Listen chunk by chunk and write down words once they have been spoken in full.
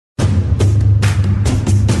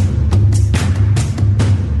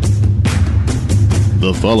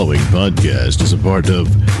The following podcast is a part of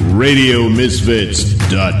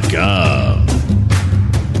RadioMisfits.com.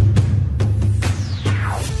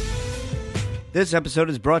 This episode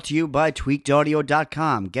is brought to you by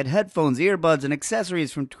TweakedAudio.com. Get headphones, earbuds, and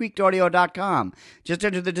accessories from TweakedAudio.com. Just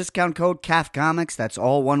enter the discount code CAFCOMICS, that's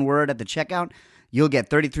all one word, at the checkout. You'll get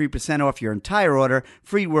 33% off your entire order,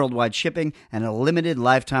 free worldwide shipping, and a limited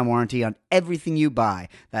lifetime warranty on everything you buy.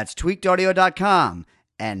 That's TweakedAudio.com.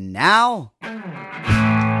 And now...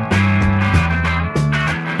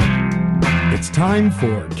 It's time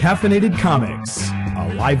for Caffeinated Comics,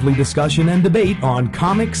 a lively discussion and debate on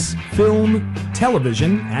comics, film,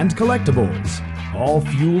 television, and collectibles, all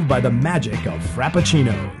fueled by the magic of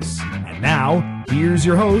Frappuccinos. And now, here's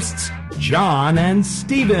your hosts, John and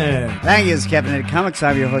Steven. Thank you, it's Caffeinated Comics.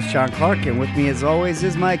 I'm your host, John Clark, and with me, as always,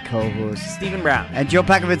 is my co-host, Stephen Brown. And Joe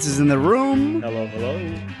Pakovitz is in the room. Hello,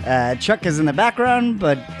 hello. Chuck is in the background,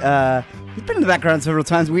 but he's been in the background several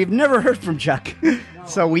times. We've never heard from Chuck,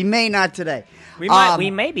 so we may not today. We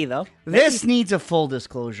may be though. This needs a full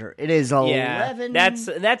disclosure. It is 11. That's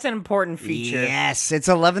an important feature. Yes, it's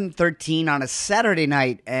 11:13 on a Saturday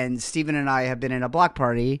night, and Stephen and I have been in a block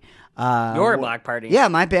party. Your block party. Yeah,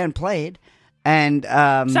 my band played, and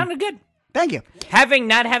sounded good. Thank you.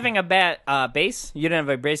 Not having a bass, you didn't have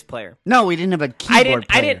a bass player. No, we didn't have a keyboard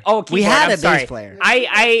player. I didn't. Oh, keyboard. We had I'm a sorry. bass player.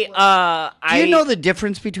 Do you know the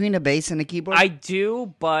difference between a bass and a keyboard? I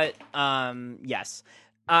do, but yes.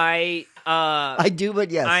 I do, but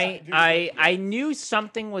yes. I knew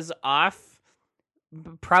something was off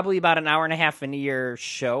probably about an hour and a half into your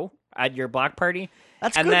show at your block party.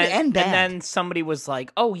 That's good and bad. And then somebody was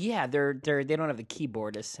like, "Oh yeah, they don't have the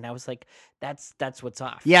keyboardist," and I was like, "That's what's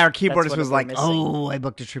off." Yeah, our keyboardist was like, missing. "Oh, I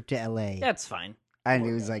booked a trip to LA." That's fine. And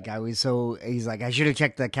he was like, he's like, I should have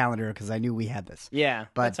checked the calendar because I knew we had this. Yeah,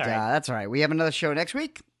 but that's all right. That's all right. We have another show next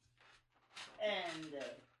week, and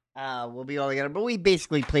we'll be all together. But we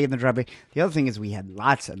basically played in the driveway. The other thing is we had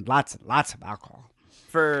lots and lots and lots of alcohol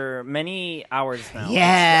for many hours now.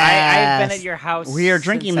 Yeah, I've been at your house. We are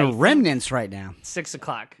drinking the remnants right now.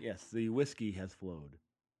 6:00. Yes, the whiskey has flowed.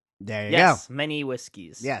 There you go. Many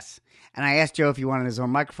whiskeys. Yes. And I asked Joe if he wanted his own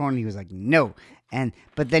microphone, and he was like, no.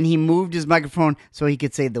 But then he moved his microphone so he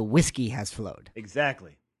could say the whiskey has flowed.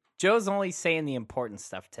 Exactly. Joe's only saying the important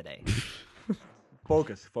stuff today.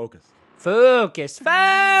 Focus. Focus. That's an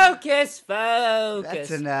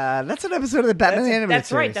episode of the Batman the Animated That's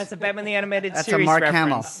Series. right. That's a Batman the Animated That's Series a Mark reference.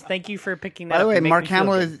 Hamill. Thank you for picking that By the up. way, You make Mark me feel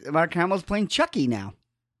good. Hamill's playing Chucky now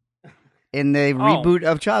in the reboot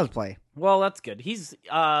of Child's Play. Well, that's good. He's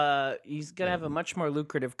gonna have a much more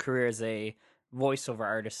lucrative career as a voiceover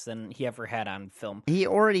artist than he ever had on film. He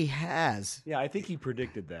already has. Yeah, I think he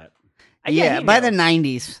predicted that. Yeah, by the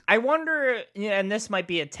 90s. I wonder, and this might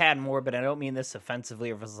be a tad more, but I don't mean this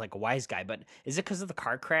offensively or if it's like a wise guy, but is it because of the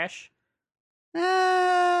car crash?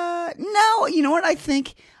 No, you know what I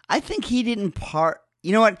think? I think he didn't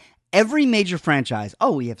you know what? Every major franchise.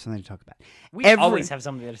 Oh, we have something to talk about. We always have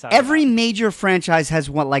something to talk about. Every major franchise has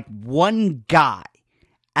one guy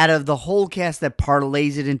out of the whole cast that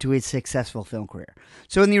parlays it into a successful film career.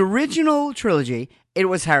 So in the original trilogy, it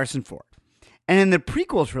was Harrison Ford. And in the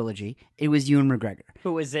prequel trilogy, it was Ewan McGregor.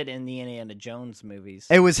 Who was it in the Indiana Jones movies?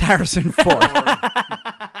 It was Harrison Ford.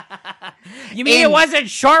 You mean it wasn't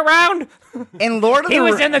Short Round? In Lord of the He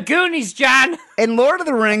was in the Goonies, John. In Lord of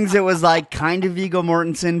the Rings, it was like kind of Viggo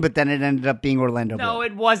Mortensen, but then it ended up being Orlando Bloom. No,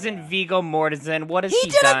 it wasn't Viggo Mortensen. What has he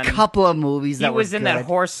did done? A couple of movies that he was in good. that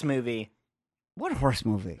horse movie. What horse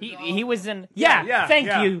movie? He was in.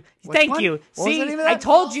 Thank you. Which Thank one? you. What was the See, name of that? I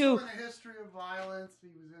told you. History of Violence.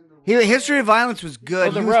 He was in History of Violence was good.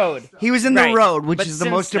 Oh, The Road. He was in The Right. Road, which But is the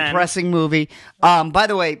since most then- depressing movie. By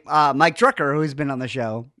the way, Mike Drucker, who's been on the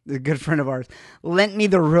show, a good friend of ours, lent me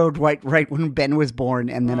The Road right when Ben was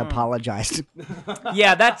born, and then apologized.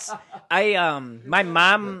 Yeah, that's my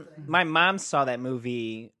mom saw that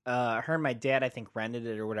movie. Her and my dad, I think, rented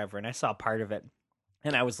it or whatever, and I saw part of it.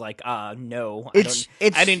 And I was like, no, I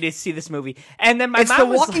didn't need to see this movie. And then my mom The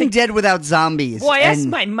was Walking like, Dead without zombies. well, I asked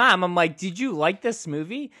my mom, I'm like, did you like this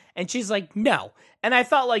movie? And she's like, no. And I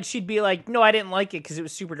thought like she'd be like, no, I didn't like it because it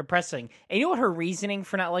was super depressing. And you know what her reasoning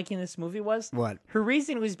for not liking this movie was? What? Her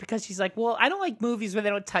reasoning was because she's like, well, I don't like movies where they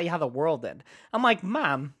don't tell you how the world ended. I'm like,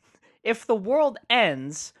 Mom, if the world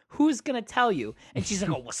ends, who's gonna tell you? And she's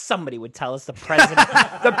like, oh, well, somebody would tell us. The president,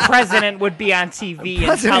 the president would be on TV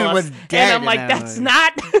and tell us. Was dead and I'm like,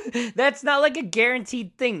 that's not like a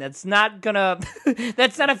guaranteed thing. That's not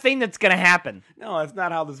a thing that's gonna happen. No, that's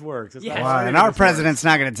not how this works. It's not Well, how and any our of this president's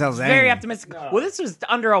not going to tell us anything. Very optimistic. Well, this was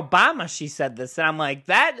under Obama. She said this, and I'm like,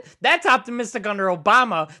 that's optimistic under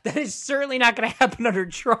Obama. That is certainly not going to happen under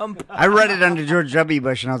Trump. I read it under George W.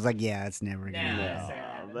 Bush, and I was like, yeah, it's never going to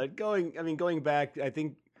happen. But going back, I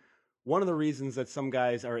think one of the reasons that some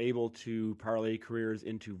guys are able to parlay careers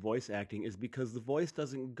into voice acting is because the voice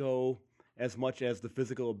doesn't go as much as the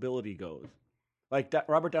physical ability goes. Like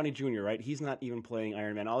Robert Downey Jr., right? He's not even playing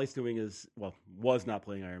Iron Man. All he's doing was not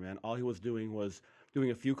playing Iron Man. All he was doing was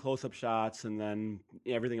doing a few close-up shots, and then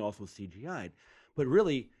everything else was CGI'd. But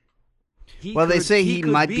really, they say he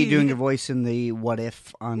might be doing a voice in the What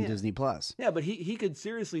If on Disney Plus. Yeah, but he could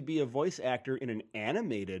seriously be a voice actor in an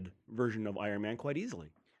animated version of Iron Man quite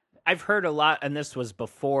easily. I've heard a lot, and this was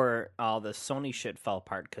before all the Sony shit fell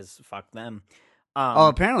apart, because fuck them.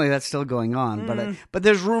 Apparently that's still going on, but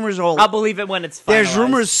there's rumors I'll believe it when it's finalized. There's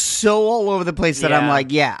rumors so all over the place that I'm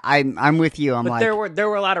like, I'm with you. There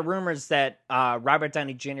were a lot of rumors that Robert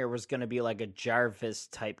Downey Jr. was going to be like a Jarvis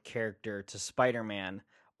type character to Spider-Man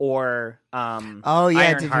or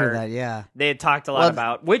I did hear that. Yeah, they had talked a lot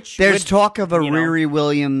about There's talk of a Riri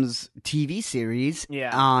Williams TV series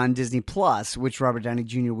Yeah. on Disney Plus, which Robert Downey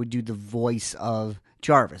Jr. would do the voice of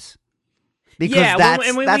Jarvis. Because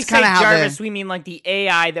when we say Jarvis, we mean like the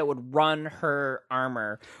AI that would run her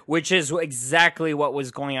armor, which is exactly what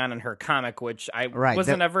was going on in her comic, which I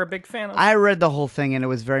wasn't ever a big fan of. I read the whole thing, and it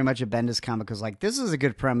was very much a Bendis comic. It was like, this is a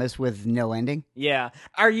good premise with no ending. Yeah.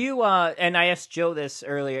 Are you, and I asked Joe this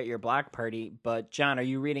earlier at your block party, but John, are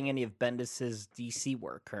you reading any of Bendis's DC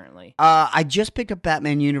work currently? I just picked up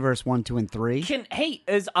Batman Universe 1, 2, and 3.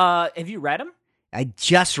 Have you read them? I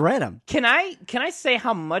just read them. Can I say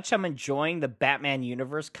how much I'm enjoying the Batman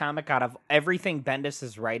Universe comic out of everything Bendis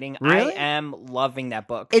is writing? Really? I am loving that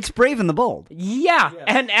book. It's Brave and the Bold. Yeah,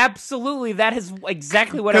 and absolutely, that is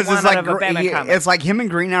exactly what I want out of a Batman comic. It's like him and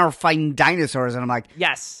Green Arrow fighting dinosaurs, and I'm like,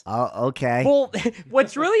 yes. Oh, okay. Well,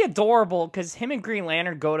 what's really adorable, because him and Green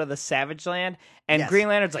Lantern go to the Savage Land, and Green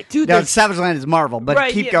Lantern's like, dude, Savage Land is Marvel,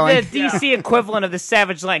 but keep going. The DC equivalent of the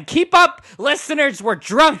Savage Land. Keep up, listeners, we're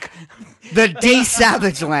drunk. The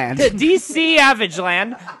D-Savage Land. The DC Savage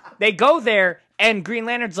Land. They go there, and Green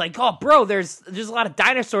Lantern's like, oh, bro, there's a lot of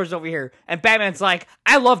dinosaurs over here. And Batman's like,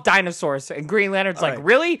 I love dinosaurs. And Green Lantern's like,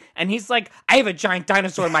 really? And he's like, I have a giant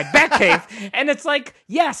dinosaur in my Batcave. And it's like,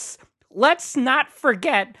 yes, let's not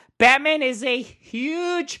forget, Batman is a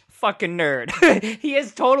huge fucking nerd. He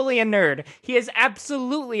is totally a nerd. He is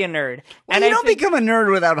absolutely a nerd. Well, and you don't become a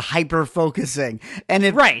nerd without hyper focusing. And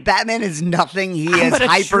if Batman is nothing, he is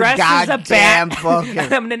hyper goddamn focused.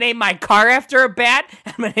 I'm gonna name my car after a bat.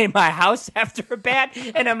 I'm gonna name my house after a bat,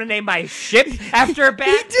 and I'm gonna name my ship after a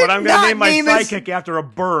bat. But I'm gonna name my sidekick after a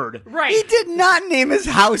bird. Right. He did not name his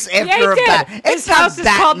house after a bat. His house is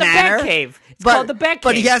called the Batcave. It's called the Batcave.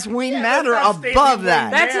 But he has Wayne Manor above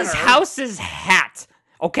that. That's his house's hat.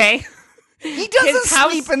 Okay? He doesn't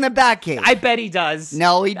sleep in the Batcave. I bet he does.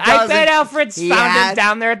 No, he doesn't. I bet Alfred's found him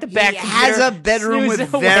down there at the back. He has a bedroom with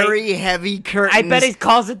very heavy curtains. I bet he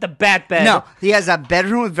calls it the Bat Bed. No, he has a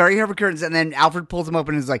bedroom with very heavy curtains, and then Alfred pulls him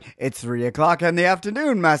open and is like, it's 3:00 in the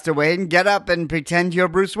afternoon, Master Wayne. Get up and pretend you're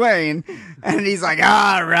Bruce Wayne. And he's like,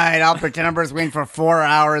 all right, I'll pretend I'm Bruce Wayne for 4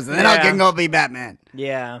 hours, and then I can go be Batman.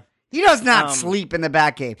 Yeah. He does not sleep in the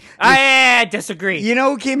Batcave. I disagree. You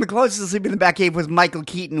know who came the closest to sleeping in the Batcave was Michael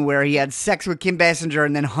Keaton, where he had sex with Kim Basinger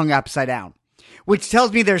and then hung upside down. Which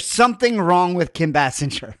tells me there's something wrong with Kim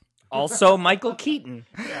Basinger. Also, Michael Keaton.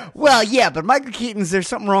 Well, yeah, but Michael Keaton's, there's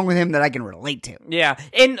something wrong with him that I can relate to. Yeah,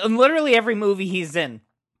 in literally every movie he's in.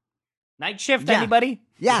 Night Shift, anybody?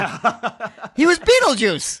 Yeah. He was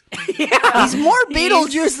Beetlejuice. Yeah. He's more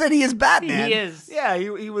Beetlejuice than he is Batman. He is. Yeah,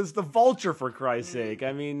 he was the Vulture, for Christ's sake.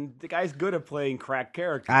 I mean, the guy's good at playing crack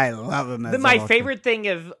characters. I love him as my favorite thing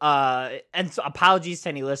of, and so apologies to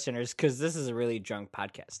any listeners, because this is a really drunk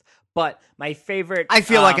podcast, but my favorite... I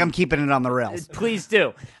feel like I'm keeping it on the rails. Please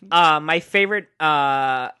do. My favorite...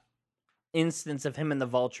 instance of him and the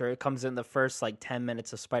Vulture comes in the first 10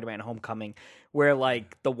 minutes of Spider-Man Homecoming, where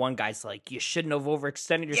the one guy's like, you shouldn't have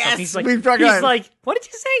overextended yourself. Yes, he's like, what did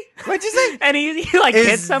you say? What'd you say? And he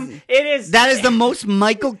hits him. That is the most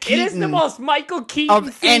Michael Keaton. It is the most Michael Keaton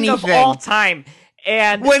of thing anything of all time.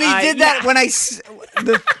 And when he did that, when I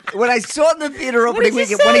saw it in the theater opening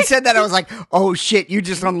weekend, when he said that, I was like, "Oh shit! You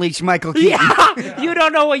just unleashed Michael Keaton. Yeah, you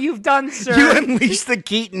don't know what you've done, sir. You unleashed the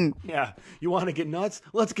Keaton." Yeah. You want to get nuts?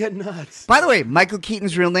 Let's get nuts. By the way, Michael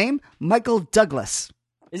Keaton's real name, Michael Douglas.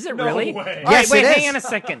 Is it really? way. All Yes, right, wait, it hang is. on a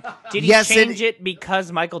second. Did he Yes, change it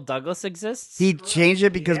because Michael Douglas exists? He changed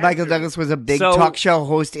it because Michael Douglas was a big So- talk show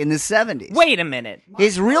host in the 70s. Wait a minute.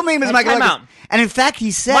 His real name is Hey, Michael time Douglas. out. And in fact,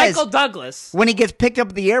 he says Michael Douglas. when he gets picked up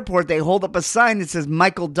at the airport, they hold up a sign that says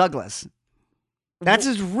Michael Douglas. That's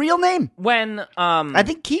his real name. When I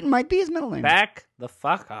think Keaton might be his middle name. back the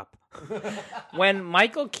fuck up. When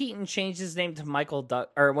Michael Keaton changed his name to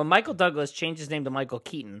when Michael Douglas changed his name to Michael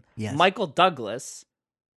Keaton, Yes. Michael Douglas,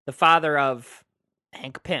 the father of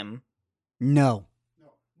Hank Pym. No.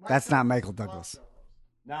 That's not Michael Douglas.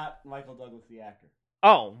 Not Michael Douglas, the actor.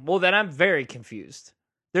 Oh, well then I'm very confused.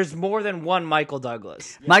 There's more than one Michael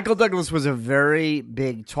Douglas. Michael Douglas was a very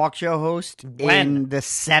big talk show host in the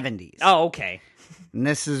 70s. Oh, okay. And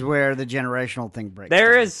this is where the generational thing breaks down.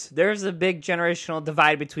 There's a big generational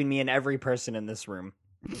divide between me and every person in this room.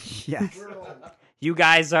 Yes. You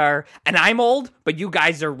guys are, and I'm old, but you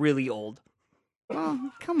guys are really old.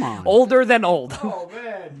 Well, come on. Older than old. Oh,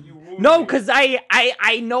 man. You No, because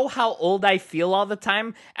I know how old I feel all the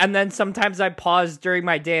time, and then sometimes I pause during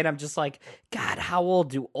my day and I'm just like, God, how old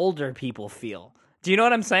do older people feel? Do you know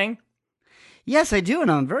what I'm saying? Yes, I do,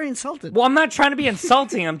 and I'm very insulted. Well, I'm not trying to be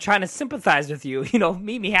insulting. I'm trying to sympathize with you. You know,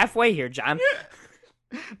 meet me halfway here, John.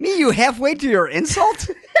 Me, you halfway to your insult?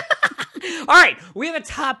 All right, we have a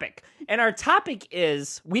topic, and our topic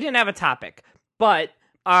is, we didn't have a topic, but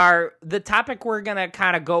the topic we're gonna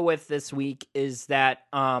kind of go with this week is that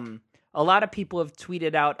a lot of people have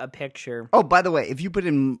tweeted out a picture. Oh, by the way, if you put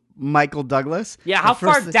in Michael Douglas... Yeah, how the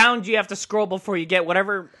first far thing- down do you have to scroll before you get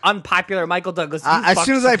whatever unpopular Michael Douglas? as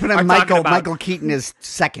soon as I put in Michael, Michael. Michael Keaton is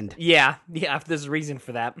second. Yeah, there's a reason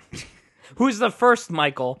for that. Who's the first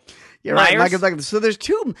Michael? You're right, Myers? Michael Douglas. So there's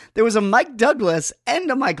two. There was a Mike Douglas and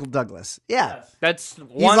a Michael Douglas. Yeah. That's He's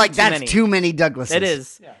one like, too that's many. too many Douglases. It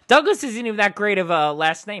is. Douglas isn't even that great of a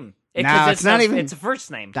last name. No, 'Cause it's not even- It's a first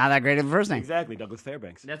name. Not that great of a first name. Exactly, Douglas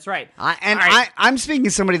Fairbanks. That's right. All right. I'm speaking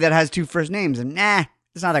to somebody that has two first names, and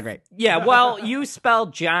it's not that great. Yeah, well, you spell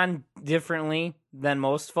John differently than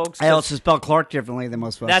most folks. I also spell Clark differently than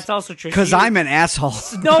most folks. That's also true. Because You- I'm an asshole.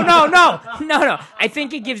 No. I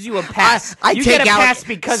think it gives you a pass. I you take get a out pass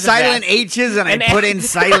because silent of that. H's and I And put in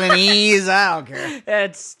silent E's. I don't care.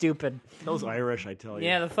 That's stupid. Those Irish, I tell you.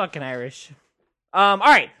 Yeah, the fucking Irish. All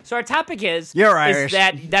right. So our topic is You're Irish.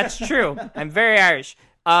 That's true. I'm very Irish.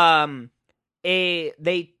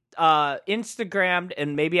 They Instagrammed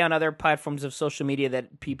and maybe on other platforms of social media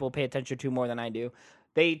that people pay attention to more than I do.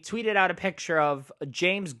 They tweeted out a picture of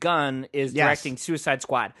James Gunn is Yes. directing Suicide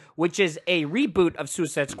Squad, which is a reboot of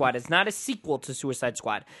Suicide Squad. It's not a sequel to Suicide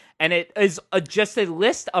Squad. And it is just a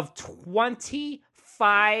list of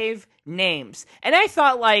 25 names. And I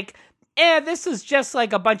thought, like, this is just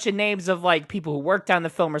like a bunch of names of like people who worked on the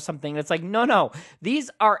film or something. It's like, no.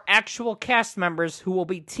 These are actual cast members who will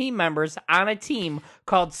be team members on a team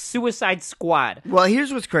called Suicide Squad. Well,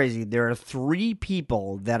 here's what's crazy. There are 3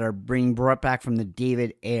 people that are being brought back from the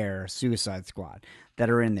David Ayer Suicide Squad that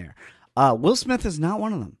are in there. Will Smith is not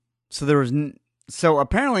one of them. So there was... So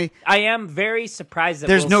apparently... I am very surprised that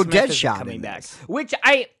There's Will no Smith isn't Deadshot coming in back. this. Which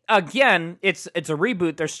it's a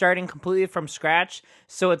reboot. They're starting completely from scratch.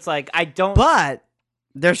 So it's like, I don't... But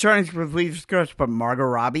they're starting to complete scratch, but Margot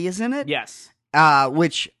Robbie is in it. Yes.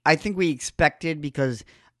 Which I think we expected because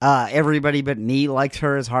everybody but me likes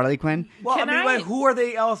her as Harley Quinn. Well, Can I mean, I- like, who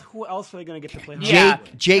else are they going to get to play? Yeah.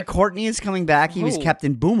 Jay Courtney is coming back. He was Who?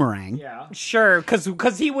 Captain Boomerang. Yeah. Sure,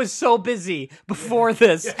 because he was so busy before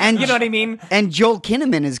this. And you know what I mean? And Joel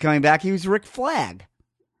Kinnaman is coming back. He was Rick Flag.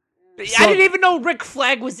 I didn't even know Rick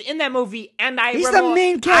Flag was in that movie, and He's the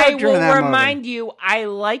main character I will in that movie. remind you, I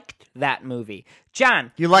liked that movie.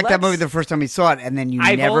 John, You liked that let's- movie the first time you saw it, and then you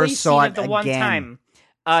I've never only saw seen it the again. one time.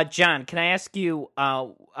 John, can I ask you?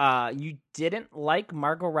 You didn't like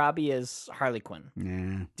Margot Robbie as Harley Quinn.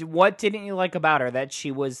 Yeah. What didn't you like about her? That she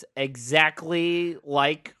was exactly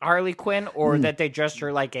like Harley Quinn, or that they dressed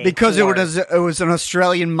her like a Because whore? it was an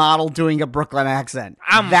Australian model doing a Brooklyn accent.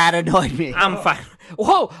 That annoyed me. I'm fine.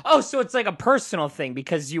 Whoa! Oh, so it's like a personal thing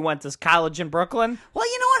because you went to college in Brooklyn. Well,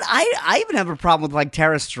 you know what? I even have a problem with like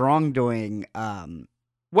Tara Strong doing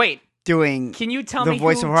Wait, doing. can you tell the me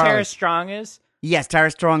voice who of Harley. Tara Strong is? Yes, Tara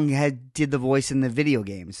Strong did the voice in the video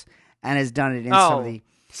games and has done it in some of the.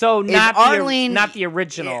 So not Arlene- not the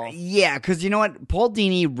original Yeah, because you know what? Paul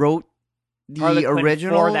Dini wrote the Harley Quinn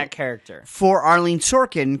original for that character. for Arlene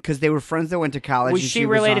Sorkin because they were friends that went to college. Was and she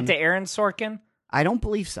was related on- to Aaron Sorkin? I don't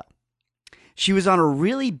believe so. She was on a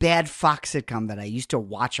really bad Fox sitcom that I used to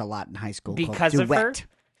watch a lot in high school Because called of her? Duet.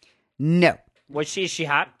 No. Is she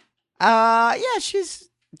hot? Yeah, she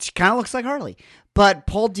kind of looks like Harley. But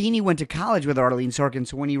Paul Dini went to college with Arlene Sorkin,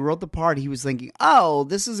 so when he wrote the part, he was thinking, oh,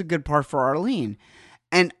 this is a good part for Arlene.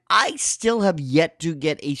 And I still have yet to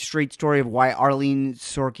get a straight story of why Arlene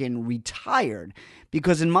Sorkin retired.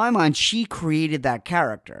 Because in my mind, she created that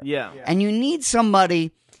character. Yeah. And you need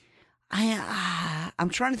somebody... I'm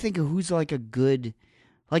trying to think of who's like a good...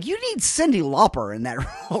 Like, you need Cyndi Lauper in that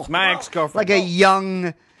role. My ex-girlfriend. Like a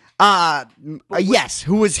young... yes,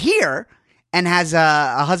 who was here and has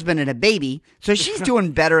a husband and a baby. So she's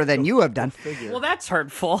doing better than you have done. Well, that's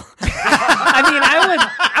hurtful. I mean,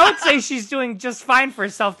 I would say she's doing just fine for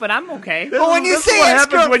herself, but I'm okay. But when you This is say what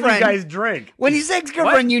happens when ex-girlfriend, you guys drink. when you say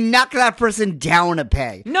ex-girlfriend, you knock that person down a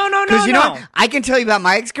peg. No, Because you know what? I can tell you about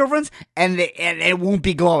my ex-girlfriends, and it won't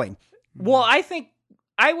be glowing. Well, I think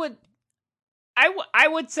I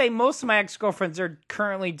would say most of my ex-girlfriends are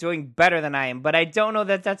currently doing better than I am, but I don't know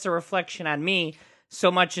that that's a reflection on me so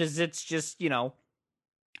much as it's just,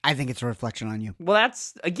 I think it's a reflection on you. well,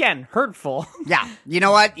 that's, again, hurtful. Yeah. You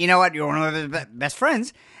know what? You're one of my best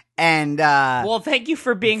friends, and Well, thank you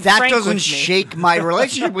for being that frank doesn't with me. shake my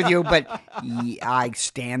relationship with you, but I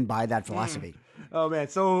stand by that philosophy. Oh man,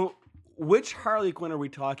 so which Harley Quinn are we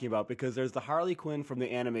talking about? Because there's the Harley Quinn from the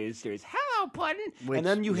animated series, Hello Puddin', and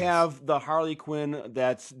then you have the Harley Quinn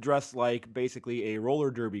that's dressed like basically a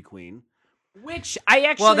roller derby queen. Which I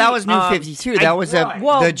actually... Well, that was New 52. That was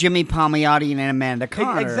Well- the Jimmy Palmiotti and Amanda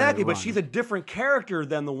Connor. Exactly, but one. she's a different character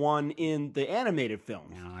than the one in the animated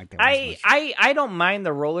film. I don't like that one so much. I don't mind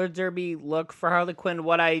the roller derby look for Harley Quinn.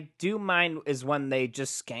 What I do mind is when they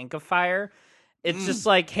just skank a fire. It's just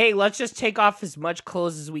like, hey, let's just take off as much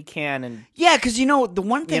clothes as we can, and Yeah, because the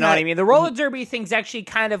one thing you know what I mean. The roller derby thing's actually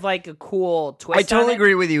kind of like a cool twist. I totally on it.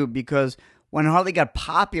 agree with you because when Harley got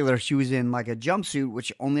popular, she was in like a jumpsuit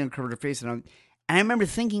which only uncovered her face, and I remember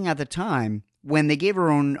thinking at the time when they gave her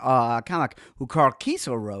own comic, who Carl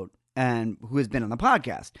Kiesel wrote and who has been on the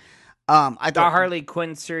podcast. I The thought Harley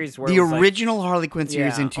Quinn series, where the it was original Harley Quinn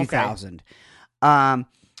series Yeah, in okay. 2000,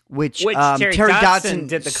 which Which Terry Terry Dodson Dodson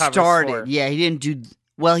did the covers started. for. Yeah, he didn't do.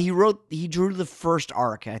 Well, he drew the first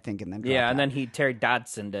arc, I think, and then yeah, dropped and out. then Terry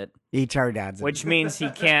Dodson did, he Terry Dodson, which means he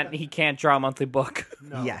can't draw a monthly book.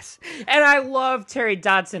 yes, And I love Terry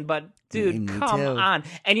Dodson, but dude, Me come too. on.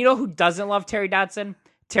 And you know who doesn't love Terry Dodson?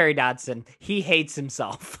 Terry Dodson. He hates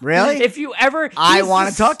himself. Really? If you ever, I he's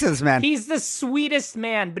wanna the- talk to this man. He's the sweetest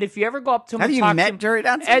man. But if you ever go up to him, Have and you talk to met him, Terry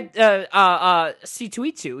Dodson? At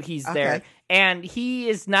C2E2, he's there. Okay. And he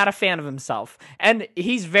is not a fan of himself. And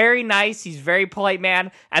he's very nice. He's a very polite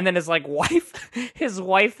man. And then his his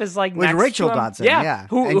wife is like With next Rachel to him. Dodson, yeah.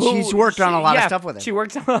 Who, And she's worked on a lot of stuff with him. She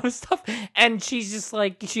worked on a lot of stuff. And she's just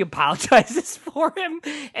like, she apologizes for him.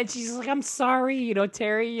 And she's like, I'm sorry,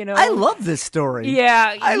 Terry, I love this story.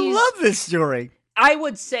 Yeah. I he's- love this story. I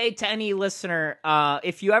would say to any listener,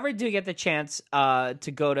 if you ever do get the chance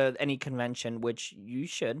to go to any convention, which you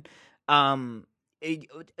should,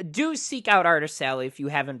 do seek out Artist Alley if you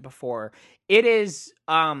haven't before. It is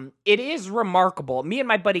remarkable. Me and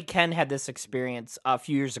my buddy Ken had this experience a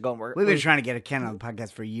few years ago. We've been trying to get a Ken on the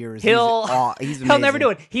podcast for years. He'll he's he'll never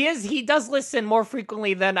amazing. do it. He does listen more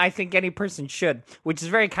frequently than I think any person should, which is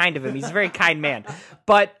very kind of him. He's a very kind man.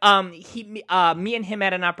 But me and him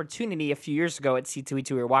had an opportunity a few years ago at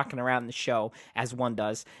C2E2. We were walking around the show as one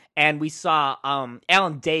does, and we saw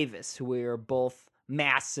Alan Davis, who we were both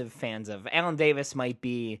massive fans of. Alan Davis might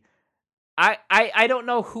be. I don't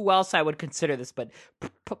know who else I would consider this, but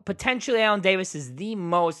potentially Alan Davis is the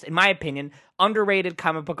most, in my opinion, underrated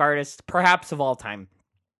comic book artist, perhaps of all time.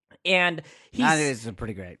 And This is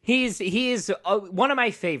pretty great. he is one of my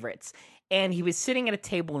favorites. And he was sitting at a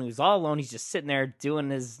table and he was all alone. He's just sitting there doing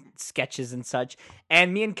his sketches and such.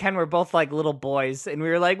 And me and Ken were both like little boys. And we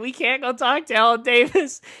were like, we can't go talk to Alan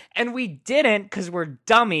Davis. And we didn't because we're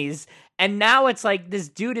dummies. And now it's like this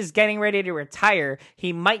dude is getting ready to retire.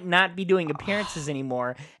 He might not be doing appearances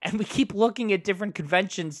anymore. And we keep looking at different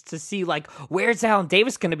conventions to see, like, where's Alan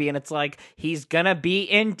Davis going to be? And it's like, he's going to be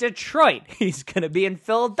in Detroit. He's going to be in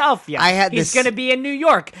Philadelphia. He's going to be in New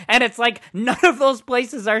York. And it's like, none of those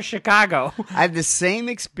places are Chicago. I had the same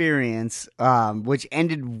experience, which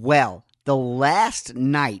ended well. The last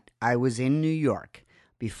night I was in New York,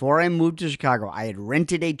 before I moved to Chicago, I had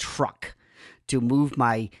rented a truck to move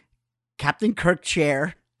my Captain Kirk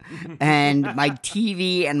chair and my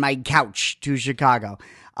TV and my couch to Chicago.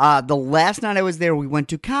 The last night I was there, we went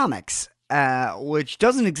to Comics, which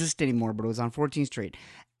doesn't exist anymore, but it was on 14th Street.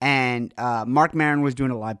 And Mark Maron was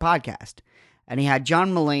doing a live podcast. And he had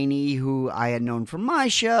John Mulaney, who I had known from my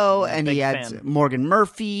show, and he had fan. Morgan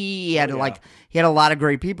Murphy. He had he had a lot of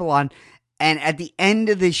great people on. And at the end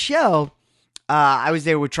of the show, I was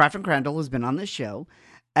there with Tryfon Crandall, who's been on this show.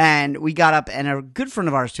 And we got up, and a good friend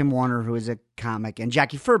of ours, Tim Warner, who is a comic, and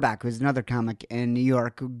Jackie Furback, who's another comic in New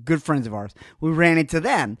York, good friends of ours, we ran into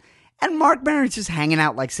them. And Marc Maron's just hanging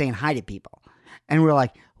out, like saying hi to people. And we're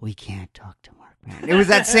like, we can't talk to Marc Maron. It was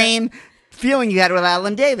that same feeling you had with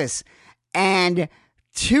Alan Davis. And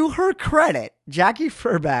to her credit, Jackie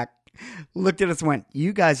Furback looked at us and went,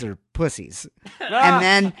 you guys are pussies. And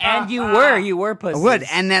then... And you were pussies. I would.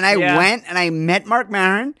 And then I went and I met Marc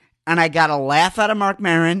Maron, and I got a laugh out of Marc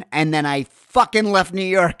Maron, and then I fucking left New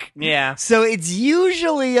York. Yeah. So it's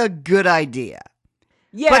usually a good idea.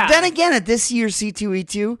 Yeah. But then again, at this year's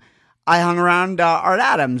C2E2, I hung around Art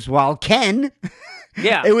Adams while Ken...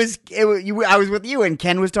 Yeah. I was with you, and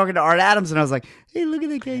Ken was talking to Art Adams, and I was like, hey, look at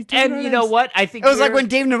that guy. And you know what? I think it was like when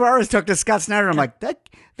Dave Navarro talked to Scott Snyder. I'm like,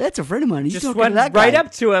 that's a friend of mine. He's just talking went to that right guy.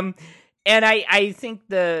 up to him. And I think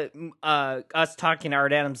us talking to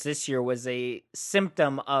Art Adams this year was a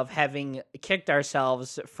symptom of having kicked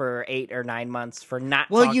ourselves for 8 or 9 months for not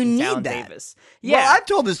talking to Alan Davis. Yeah. Well, I've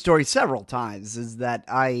told this story several times, is that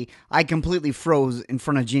I completely froze in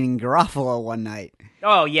front of Jeanine Garofalo one night.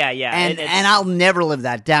 Oh, yeah. And I'll never live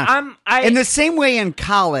that down. In the same way in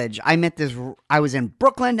college, I was in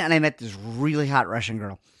Brooklyn, and I met this really hot Russian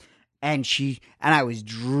girl. And I was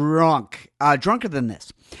drunk, drunker than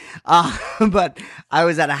this. But I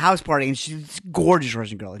was at a house party, and she's this gorgeous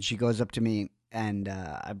Russian girl, and she goes up to me, and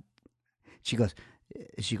she goes,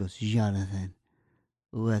 Jonathan,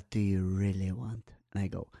 what do you really want? And I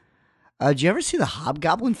go, did you ever see the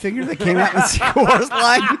Hobgoblin figure that came out in the Secret Wars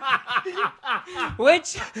line?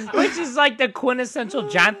 Which is like the quintessential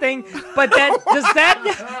John thing, but does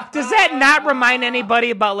that not remind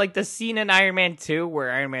anybody about like the scene in Iron Man 2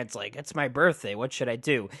 where Iron Man's like, it's my birthday, what should I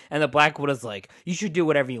do? And the Black Widow's like, you should do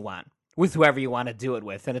whatever you want with whoever you want to do it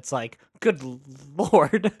with. And it's like, good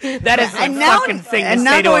Lord, that is a fucking thing to say to a man. And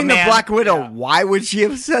now knowing the Black Widow, why would she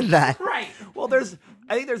have said that? Right. Well,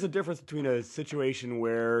 I think there's a difference between a situation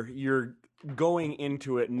where you're going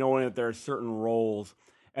into it knowing that there are certain roles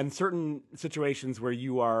and certain situations where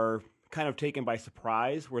you are kind of taken by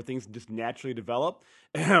surprise, where things just naturally develop.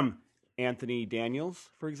 Anthony Daniels,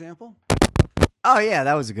 for example. Oh, yeah,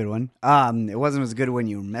 that was a good one. It wasn't as good when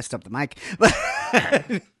you messed up the mic.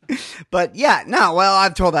 But yeah, no, well,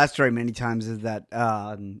 I've told that story many times, is that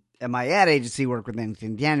at my ad agency, worked with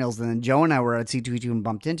Anthony Daniels, and then Joe and I were at C2E2 and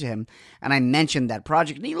bumped into him, and I mentioned that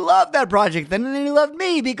project, and he loved that project, and then he loved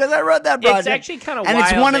me because I wrote that project. It's actually kind of wild. And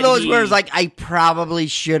it's one of those where it's like, I probably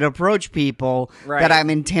should approach people that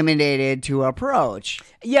I'm intimidated to approach.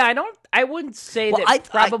 Yeah, I wouldn't say that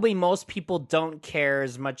probably most people don't care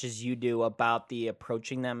as much as you do about the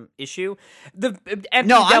approaching them issue.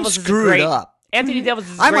 I'm screwed up. Anthony Daniels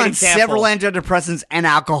is a I'm great on example. several antidepressants and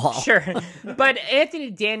alcohol. Sure. But Anthony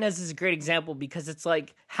Daniels is a great example because it's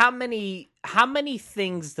like, how many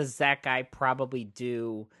things does that guy probably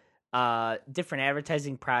do? Different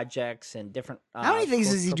advertising projects and different... how many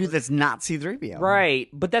things does he do that's not C-3PO? Right.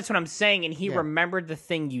 But that's what I'm saying. And he remembered the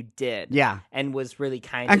thing you did. Yeah. And was really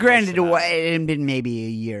kind of... And granted, it had been maybe a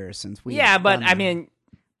year since we... Yeah, but I mean...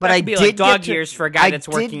 But I did like dog years for a guy that's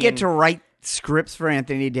working. I did get to write scripts for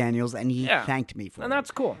Anthony Daniels, and he thanked me for it. And that's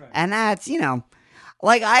cool. And that's,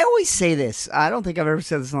 like I always say this. I don't think I've ever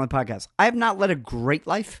said this on the podcast. I have not led a great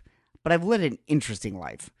life, but I've led an interesting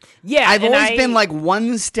life. Yeah. I've always been like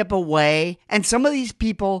one step away. And some of these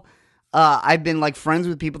people, I've been like friends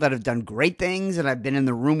with people that have done great things, and I've been in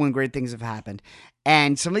the room when great things have happened.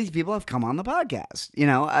 And some of these people have come on the podcast.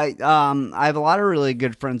 I have a lot of really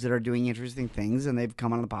good friends that are doing interesting things, and they've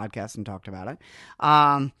come on the podcast and talked about it.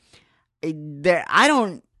 I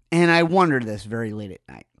wonder this very late at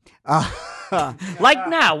night. Like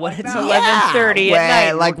now, when it's 11:30 at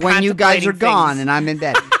night. Like when you guys are gone and I'm in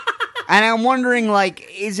bed. And I'm wondering, like,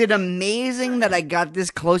 is it amazing that I got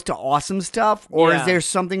this close to awesome stuff? Or is there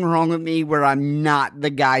something wrong with me where I'm not the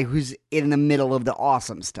guy who's in the middle of the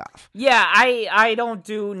awesome stuff? Yeah, I don't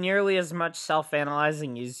do nearly as much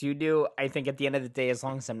self-analyzing as you do. I think at the end of the day, as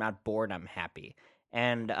long as I'm not bored, I'm happy.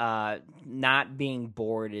 And not being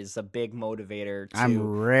bored is a big motivator. I'm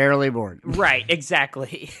rarely bored. Right,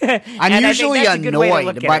 exactly. I'm usually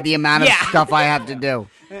annoyed by the amount of stuff I have to do.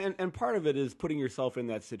 And part of it is putting yourself in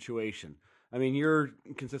that situation. I mean, you're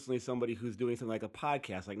consistently somebody who's doing something like a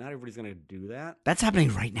podcast. Like, not everybody's going to do that. That's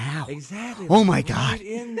happening right now. Exactly. Oh my God.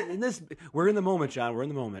 In this, we're in the moment, John. We're in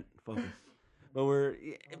the moment. Focus.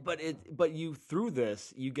 But you through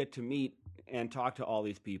this, you get to meet and talk to all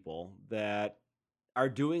these people that are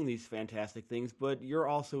doing these fantastic things, but you're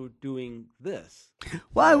also doing this.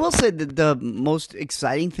 Well, I will say that the most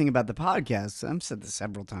exciting thing about the podcast, I've said this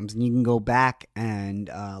several times, and you can go back and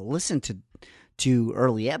listen to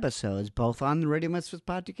early episodes, both on the Radio Misfits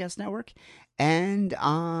Podcast Network and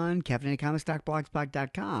on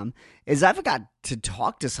caffeinatedcomics.blogspot.com, is I've got to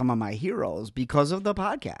talk to some of my heroes because of the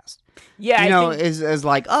podcast. Yeah, I think is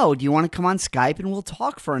like, oh, do you want to come on Skype and we'll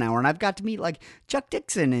talk for an hour? And I've got to meet like Chuck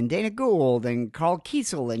Dixon and Dana Gould and Carl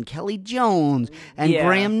Kiesel and Kelly Jones and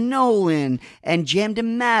Graham Nolan and Jam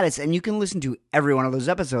DeMattis, and you can listen to every one of those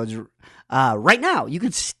episodes right now. You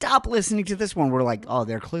can stop listening to this one. We're like, oh,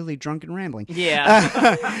 they're clearly drunk and rambling.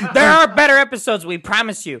 Yeah, there are better episodes, we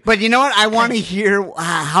promise you. But you know what? I want to hear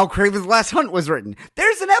how Kraven's Last Hunt was written.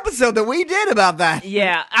 There's an episode that we did about that.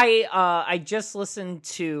 Yeah, I just listened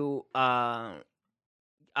to Word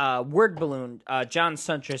Balloon, John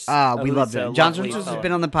Suntress. We loved it. John Suntress has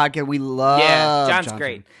been on the podcast. We love John's Johnson.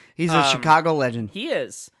 great. He's a Chicago legend. He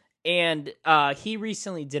is. And he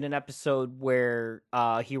recently did an episode where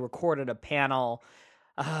he recorded a panel.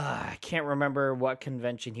 I can't remember what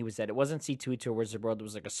convention he was at. It wasn't C2E2 or Wizard World. It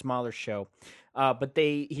was like a smaller show. But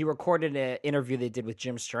he recorded an interview they did with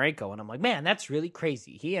Jim Steranko. And I'm like, man, that's really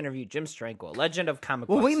crazy. He interviewed Jim Steranko, a legend of comic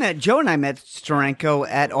books. Well, Joe and I met Steranko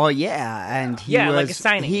at Oh Yeah. And he was, like a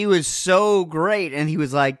signing. He was so great. And he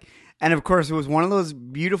was like, and of course, it was one of those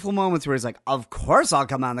beautiful moments where he's like, of course I'll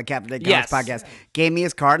come on the Captain Comics podcast. Gave me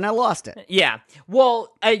his card and I lost it. Yeah.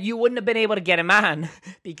 Well, you wouldn't have been able to get him on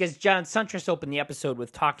because John Suntress opened the episode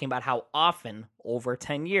with talking about how often, over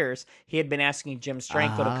 10 years, he had been asking Jim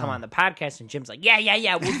Steranko to come on the podcast. And Jim's like,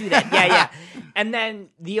 yeah, we'll do that. Yeah. And then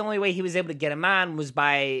the only way he was able to get him on was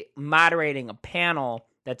by moderating a panel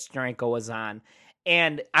that Steranko was on.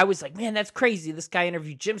 And I was like, man, that's crazy. This guy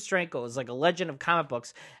interviewed Jim Steranko, is like a legend of comic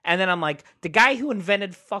books. And then I'm like, the guy who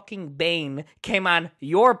invented fucking Bane came on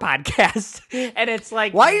your podcast. And it's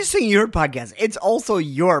like, why are you saying your podcast? It's also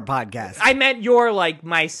your podcast. I meant your, like,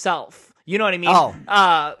 myself. You know what I mean?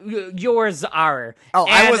 Oh. Yours are. Oh,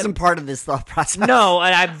 and I wasn't part of this thought process. No,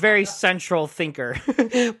 I'm a very central thinker.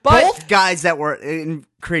 But both guys that were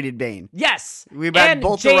created Bane. Yes. We've had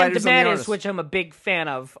both the writers and the artists. which I'm a big fan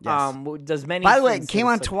of. Yes. Does many. By the way, it came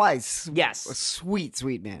on twice. Yes. A sweet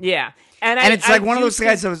man. Yeah. And it's like one of those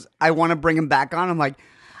guys that I want to bring him back on. I'm like,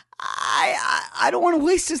 I don't want to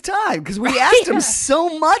waste his time because we asked him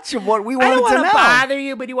so much of what we wanted to know. I don't want to bother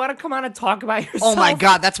you, but you want to come on and talk about yourself. Oh my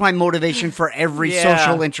God, that's my motivation for every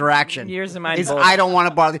social interaction. Yours and mine is both. I don't want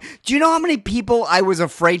to bother you. Do you know how many people I was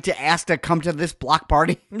afraid to ask to come to this block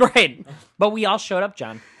party? Right, but we all showed up,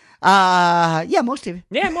 John. Yeah, most of you.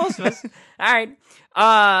 Yeah, most of us. All right.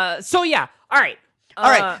 So yeah, all right. All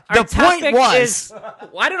right, the point was...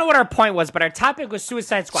 I don't know what our point was, but our topic was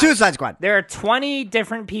Suicide Squad. Suicide Squad. There are 20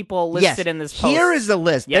 different people listed in this post. Here is the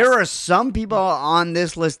list. Yes. There are some people on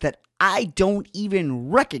this list that I don't even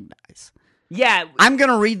recognize. Yeah. I'm going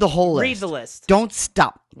to read the whole list. Read the list. Don't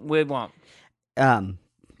stop. We won't.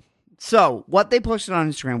 So, what they posted on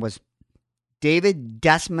Instagram was David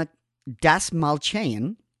Dasmalchian,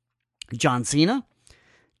 John Cena,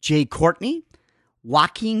 Jay Courtney,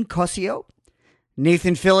 Joaquin Cosio,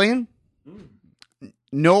 Nathan Fillion,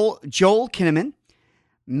 Joel Kinnaman,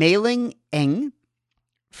 Mei-Ling Eng,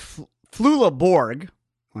 Flula Borg,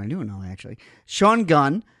 I do know actually, Sean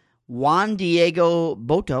Gunn, Juan Diego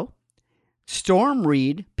Boto, Storm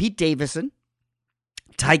Reed, Pete Davison,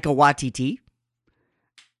 Taika Waititi,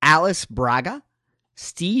 Alice Braga,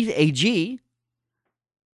 Steve A.G.,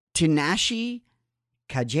 Tanashi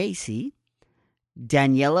Kajasi,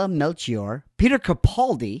 Daniela Melchior, Peter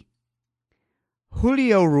Capaldi,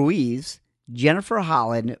 Julio Ruiz, Jennifer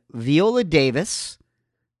Holland, Viola Davis,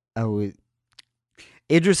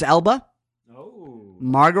 Idris Elba,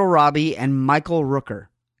 Margot Robbie, and Michael Rooker.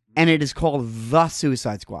 And it is called The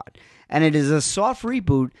Suicide Squad. And it is a soft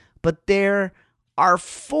reboot, but there are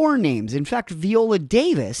 4 names. In fact, Viola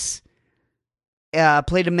Davis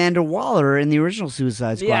played Amanda Waller in the original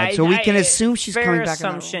Suicide Squad. Yeah, so we can assume she's coming back.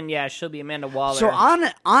 Assumption, yeah, she'll be Amanda Waller. So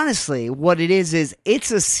honestly, what it is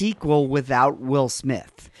it's a sequel without Will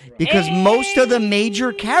Smith. Because most of the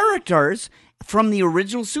major characters from the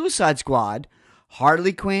original Suicide Squad,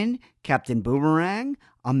 Harley Quinn, Captain Boomerang,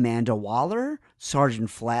 Amanda Waller, Sergeant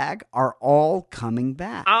Flag, are all coming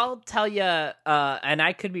back. I'll tell you, and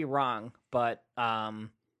I could be wrong, but no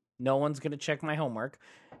one's going to check my homework.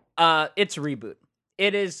 It's a reboot.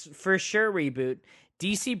 It is for sure reboot.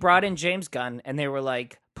 DC brought in James Gunn, and they were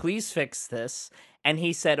like, please fix this. And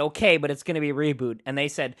he said, okay, but it's going to be a reboot. And they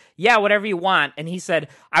said, yeah, whatever you want. And he said,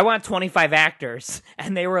 I want 25 actors.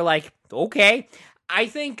 And they were like, okay. I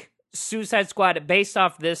think Suicide Squad, based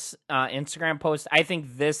off this Instagram post, I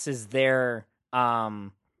think this is their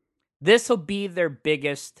this will be their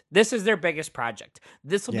biggest. This is their biggest project.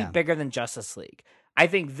 This will be bigger than Justice League. I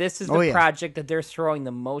think this is the project that they're throwing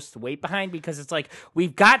the most weight behind because it's like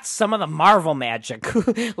we've got some of the Marvel magic.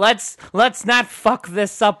 let's not fuck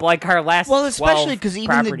this up like our last. Well, especially because even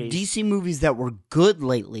properties. the DC movies that were good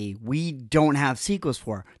lately, we don't have sequels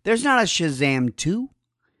for. There's not a Shazam 2.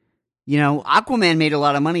 You know, Aquaman made a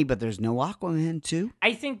lot of money, but there's no Aquaman 2.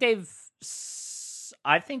 I think they've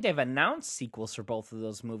announced sequels for both of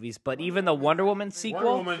those movies, but even the Wonder Woman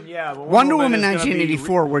sequel, Wonder Woman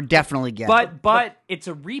 1984, we're definitely getting. But it's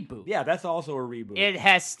a reboot. Yeah, that's also a reboot. It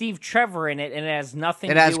has Steve Trevor in it, and it has nothing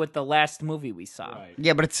to do with the last movie we saw. Right.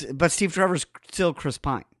 Yeah, but Steve Trevor's still Chris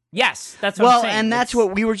Pine. Yes, that's what I'm saying. And that's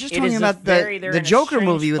what we were just talking about the Joker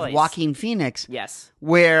movie with Joaquin Phoenix. Yes.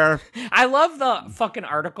 Where I love the fucking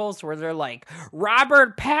articles where they're like,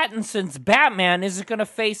 Robert Pattinson's Batman isn't going to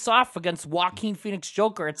face off against Joaquin Phoenix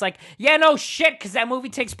Joker. It's like, yeah, no shit, because that movie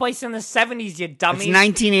takes place in the 70s, you dummies. It's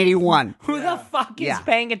 1981. Who the fuck is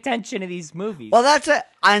paying attention to these movies? Well,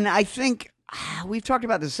 and I think we've talked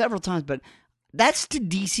about this several times, but that's to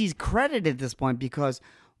DC's credit at this point because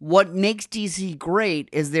what makes DC great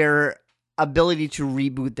is their ability to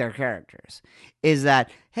reboot their characters. Is that,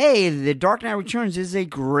 hey, The Dark Knight Returns is a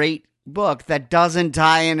great book that doesn't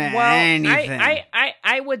tie into anything.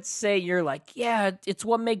 I would say you're like, yeah, it's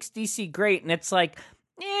what makes DC great, and it's like,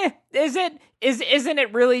 isn't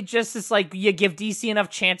it really just this like you give DC enough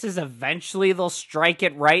chances, eventually they'll strike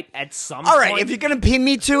it right at some point? All right, if you're gonna pin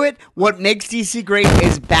me to it, what makes DC great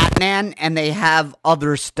is Batman, and they have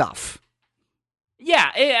other stuff.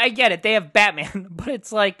 Yeah, I get it. They have Batman, but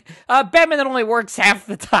it's like Batman that only works half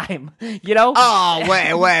the time, you know? Oh,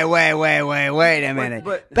 wait a minute.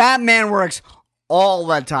 But Batman works all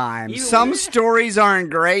the time. Some stories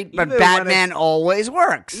aren't great, but Batman always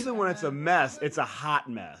works. Even when it's a mess, it's a hot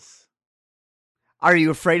mess. Are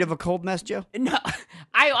you afraid of a cold mess, Joe? No,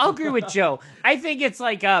 I'll agree with Joe. I think it's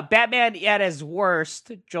like Batman at his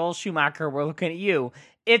worst. Joel Schumacher, we're looking at you.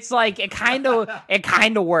 It's like it kind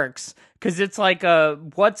of works because it's like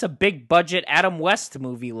what's a big budget Adam West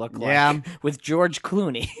movie look like with George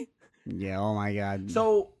Clooney? Yeah. Oh my God.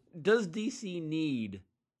 So does DC need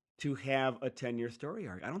to have a 10-year story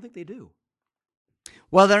arc? I don't think they do.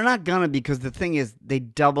 Well, they're not gonna because the thing is they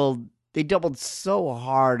doubled so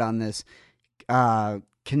hard on this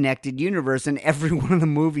connected universe, and every one of the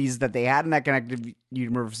movies that they had in that connected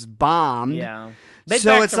universe bombed. Yeah. They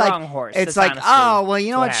so it's the like wrong horse. It's That's like, honestly well,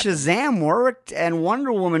 you know what? happened. Shazam worked, and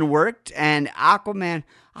Wonder Woman worked, and Aquaman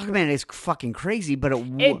is fucking crazy, but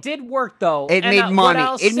it did work though. It made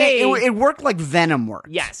money. It worked like Venom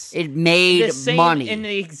worked. Yes, it made money in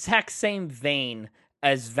the exact same vein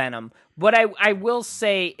as Venom. But I will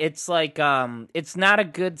say it's like it's not a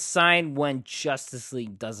good sign when Justice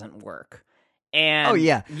League doesn't work. And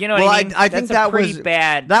you know what I mean? I think that was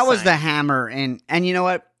bad. That was the hammer, and you know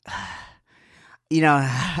what? You know,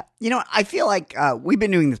 I feel like we've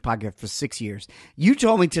been doing this podcast for 6 years. You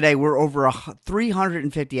told me today we're over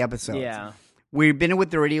 350 episodes. Yeah. We've been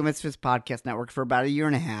with the Radio Misfits Podcast Network for about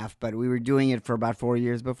 1.5 years, but we were doing it for about 4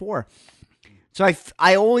 years before. So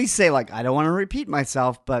I always say, like, I don't want to repeat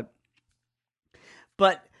myself, but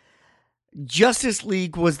Justice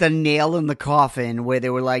League was the nail in the coffin where they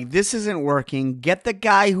were like, this isn't working. Get the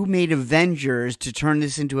guy who made Avengers to turn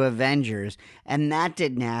this into Avengers. And that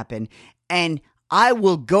didn't happen. And I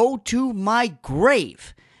will go to my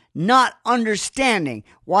grave not understanding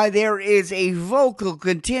why there is a vocal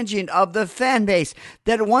contingent of the fan base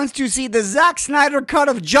that wants to see the Zack Snyder cut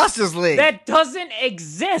of Justice League. That doesn't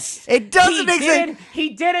exist. It doesn't exist. He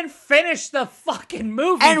didn't finish the fucking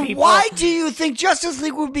movie. And people. Why do you think Justice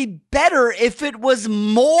League would be better if it was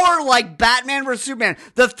more like Batman vs. Superman?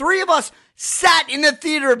 The three of us sat in the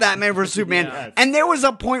theater of Batman vs. Superman, and there was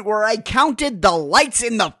a point where I counted the lights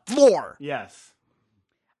in the floor. Yes.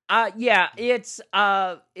 It's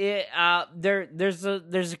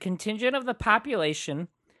there's a contingent of the population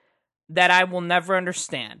that I will never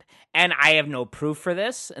understand, and I have no proof for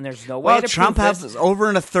this, and there's no way to Trump prove has over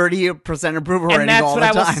a 30% approval rating. And that's all what the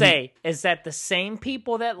I will time. say is that the same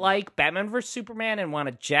people that like Batman vs Superman and want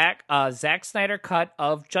a Zack Snyder cut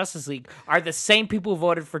of Justice League are the same people who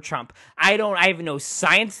voted for Trump. I have no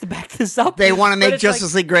science to back this up. They want to make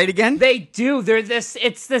Justice League great again? They do.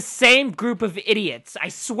 It's the same group of idiots. I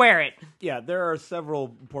swear it. Yeah, there are several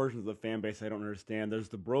portions of the fan base I don't understand. There's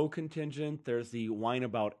the bro contingent. There's the whine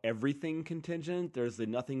about everything contingent. There's the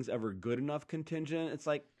nothing's ever good enough contingent. It's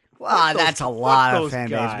like, Well, that's a lot of those fan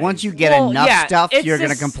guys. base. Once you get enough stuff, it's you're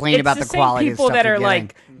going to complain about the quality of people stuff that you're are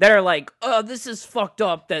getting. that are like, oh, this is fucked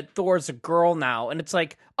up that Thor's a girl now, and it's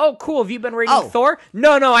like, oh, cool. Have you been reading Thor?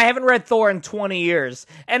 No, I haven't read Thor in 20 years,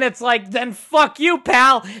 and it's like, then fuck you,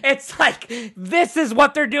 pal. It's like this is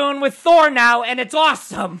what they're doing with Thor now, and it's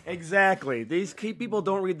awesome. Exactly. These people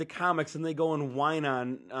don't read the comics, and they go and whine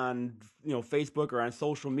on Facebook or on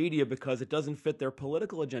social media because it doesn't fit their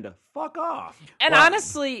political agenda. Fuck off. And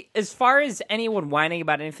honestly, as far as anyone whining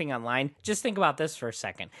about anything online, just think about this for a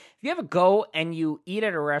second. If you ever go and you eat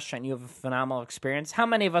at a restaurant, you have a phenomenal experience, how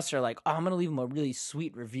many of us are like, oh, I'm going to leave them a really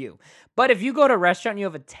sweet review? But if you go to a restaurant and you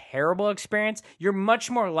have a terrible experience, you're much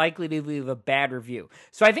more likely to leave a bad review.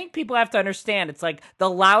 So I think people have to understand it's like the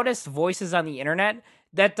loudest voices on the internet,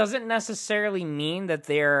 that doesn't necessarily mean that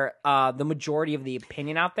they're the majority of the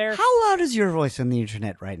opinion out there. How loud is your voice on the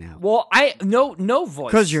internet right now? Well, no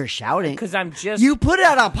voice. Because you're shouting. Because I'm just... You put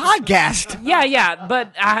out a podcast. Yeah,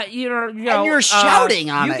 but you know, and you're shouting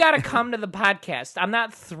on it. You got to come to the podcast. I'm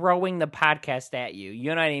not throwing the podcast at you. You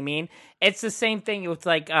know what I mean? It's the same thing. It's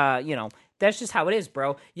like, that's just how it is,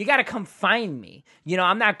 bro. You got to come find me.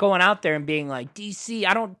 I'm not going out there and being like, DC.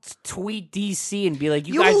 I don't tweet DC and be like,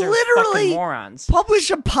 you guys are literally fucking morons. Publish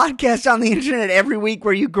a podcast on the internet every week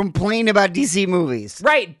where you complain about DC movies.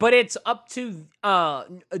 Right, but it's up to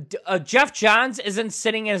Jeff Johns isn't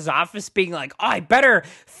sitting in his office being like, oh, I better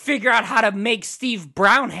figure out how to make Steve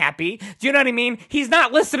Brown happy. Do you know what I mean? He's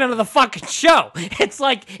not listening to the fucking show. It's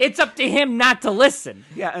like, it's up to him not to listen.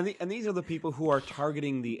 Yeah, and these are the people who are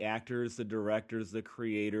targeting the actors, the directors, the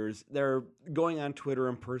creators. They're going on Twitter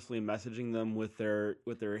and personally messaging them with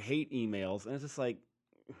their hate emails, and it's just like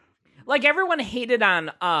everyone hated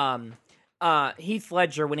on Heath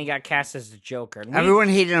Ledger when he got cast as the Joker. Everyone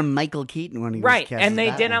hated on Michael Keaton when he was cast and as they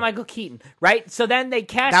Batman. did on Michael Keaton, right? So then they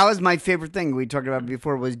cast... That was my favorite thing we talked about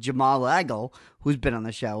before was Jamal Agel, who's been on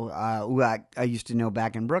the show, who I used to know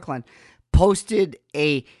back in Brooklyn, posted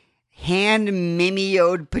a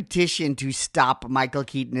hand-mimeoed petition to stop Michael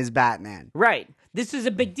Keaton as Batman. Right. This was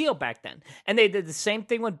a big deal back then. And they did the same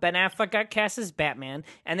thing when Ben Affleck got cast as Batman,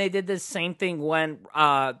 and they did the same thing when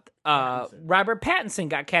Robert Pattinson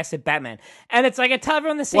got cast as Batman. And it's like, I tell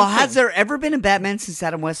everyone the same thing. Well, has there ever been a Batman since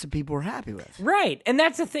Adam West that people were happy with? Right. And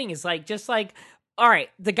that's the thing, is like, just like, all right,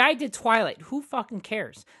 the guy did Twilight. Who fucking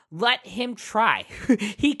cares? Let him try.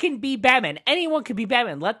 He can be Batman. Anyone can be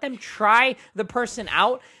Batman. Let them try the person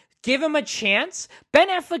out. Give him a chance. Ben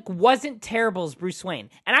Affleck wasn't terrible as Bruce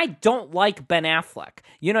Wayne. And I don't like Ben Affleck.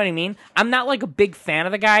 You know what I mean? I'm not like a big fan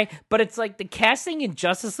of the guy, but it's like the casting in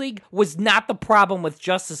Justice League was not the problem with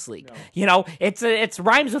Justice League. No. It's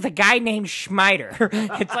rhymes with a guy named Schmeider.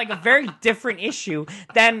 It's like a very different issue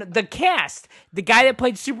than the cast. The guy that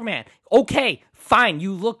played Superman. Okay, fine,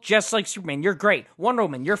 you look just like Superman. You're great. Wonder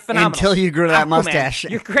Woman, you're phenomenal. Until you grew that mustache.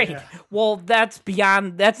 You're great. Yeah. Well, that's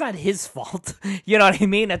not his fault. You know what I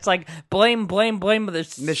mean? It's like blame the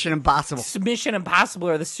Mission Impossible. Mission Impossible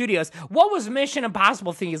or the studios. What was Mission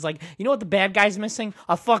Impossible thing is like, you know what the bad guy's missing?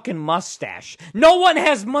 A fucking mustache. No one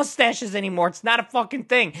has mustaches anymore. It's not a fucking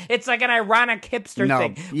thing. It's like an ironic hipster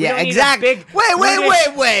thing. Yeah, exactly.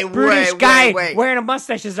 Wait, Brutish guy wearing a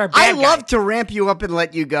mustache is our bad guy. I love to ramp you up and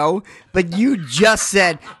let you go, but you just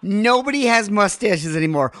said nobody has mustaches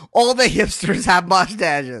anymore. All the hipsters have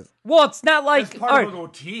mustaches. Well, it's not like... It's part of a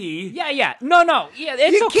goatee. Yeah. No. Yeah,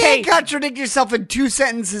 it's okay. You can't contradict yourself in 2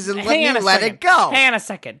 sentences and let it go. Hang on a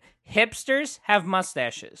second. Hipsters have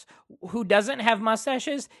mustaches. Who doesn't have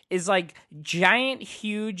mustaches is like giant,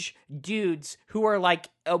 huge dudes who are like...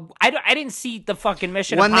 I didn't see the fucking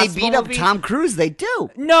Mission Impossible When they beat up movie. Tom Cruise, they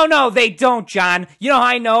do. No, they don't, John. You know how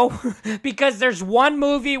I know? Because there's one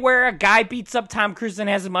movie where a guy beats up Tom Cruise and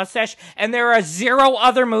has a mustache, and there are 0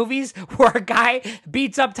 other movies where a guy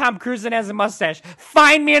beats up Tom Cruise and has a mustache.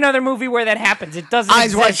 Find me another movie where that happens. It doesn't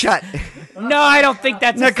Eyes exist. Wide Shut. No, I don't think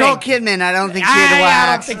that's Nicole a thing. Kidman, I don't think she had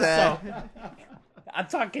waxed. I don't think so. I'm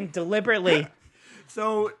talking deliberately.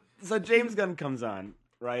 So James Gunn comes on,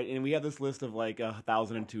 right? And we have this list of like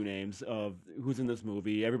 1,002 names of who's in this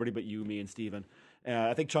movie. Everybody but you, me, and Steven.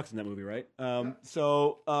 I think Chuck's in that movie, right? And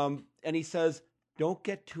he says, don't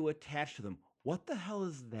get too attached to them. What the hell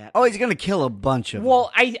is that? Oh, he's going to kill a bunch of them.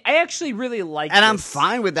 Well, I actually really like And this. I'm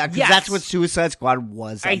fine with that, because that's what Suicide Squad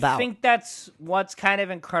was about. I think that's what's kind of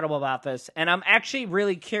incredible about this. And I'm actually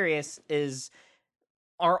really curious is...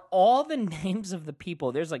 are all the names of the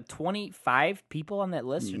people? There's like 25 people on that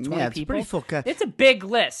list, or 20 Yeah, it's people. pretty full cast. It's a big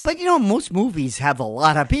list. But most movies have a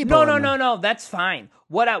lot of people. No. That's fine.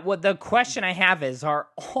 What the question I have is: Are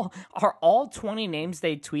all 20 names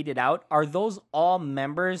they tweeted out? Are those all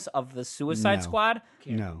members of the Suicide Squad?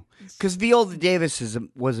 No, because Viola Davis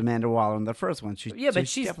was Amanda Waller in the first one. But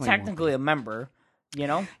she's technically a member.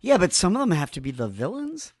 Yeah, but some of them have to be the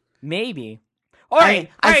villains. Maybe. All right.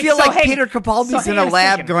 I feel like Peter Capaldi's in a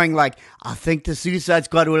lab going like, I think the Suicide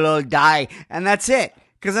Squad will all die, and that's it.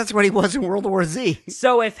 Because that's what he was in World War Z.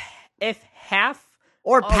 So if half...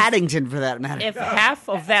 Or Paddington, for that matter. If half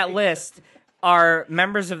of that list are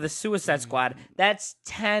members of the Suicide Squad, that's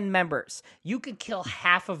 10 members. You could kill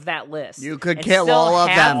half of that list. You could kill all of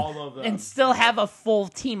them. And still have a full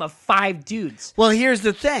team of 5 dudes. Well, here's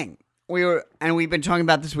the thing. We've been talking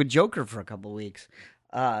about this with Joker for a couple of weeks.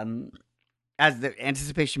 As the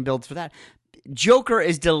anticipation builds for that. Joker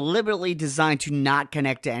is deliberately designed to not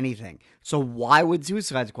connect to anything. So why would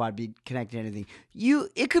Suicide Squad be connected to anything?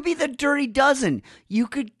 It could be the Dirty Dozen. You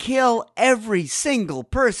could kill every single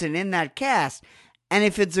person in that cast. And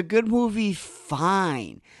if it's a good movie,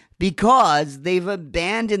 fine. Because they've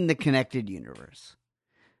abandoned the connected universe.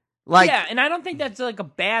 Yeah, and I don't think that's like a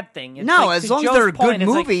bad thing. It's as long as they're good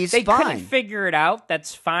movies, they fine. Couldn't figure it out,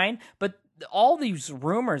 that's fine. But all these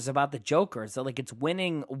rumors about the Joker is that like it's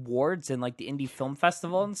winning awards in like the Indie Film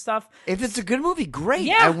Festival and stuff. If it's a good movie, great.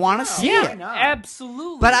 Yeah, I want to see it.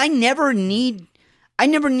 Absolutely. But I never need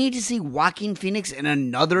to see Joaquin Phoenix in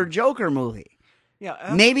another Joker movie.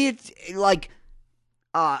 Yeah, maybe it's like,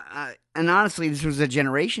 and honestly, this was a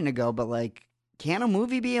generation ago. But like, can a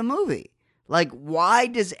movie be a movie? Like, why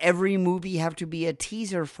does every movie have to be a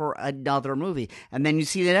teaser for another movie? And then you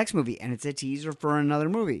see the next movie, and it's a teaser for another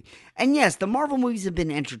movie. And yes, the Marvel movies have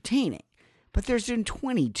been entertaining, but there's been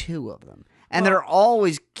 22 of them. And they're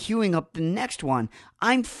always queuing up the next one.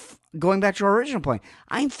 Going back to our original point,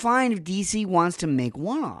 I'm fine if DC wants to make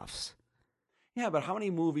one-offs. Yeah, but how many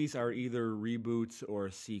movies are either reboots or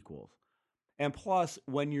sequels? And plus,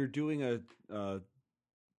 when you're doing a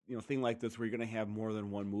thing like this where you're going to have more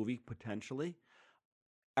than one movie potentially,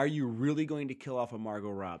 are you really going to kill off a Margot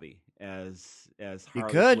Robbie as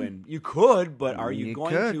Harley Quinn? You could, but are you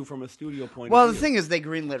going to from a studio point of view? Well, the thing is, they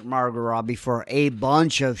greenlit Margot Robbie for a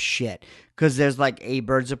bunch of shit because there's like a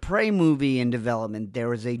Birds of Prey movie in development. There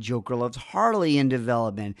was a Joker Loves Harley in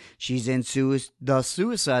development. She's in the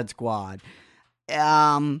Suicide Squad.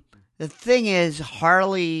 The thing is,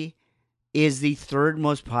 Harley is the third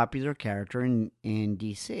most popular character in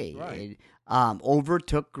DC. Right. It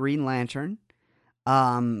overtook Green Lantern.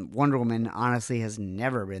 Wonder Woman, honestly, has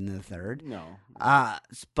never been the third. No.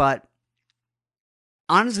 But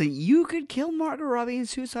honestly, you could kill Margot Robbie in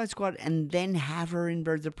Suicide Squad and then have her in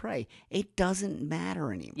Birds of Prey. It doesn't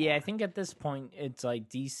matter anymore. Yeah, I think at this point, it's like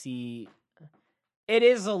DC... It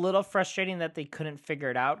is a little frustrating that they couldn't figure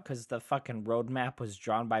it out because the fucking roadmap was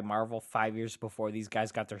drawn by Marvel 5 years before these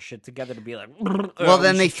guys got their shit together to be like. Well,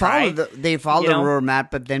 then they followed the roadmap,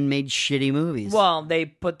 but then made shitty movies. Well, they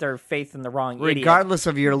put their faith in the wrong regardless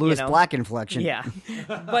of your Lewis Black inflection. Yeah,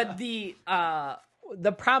 but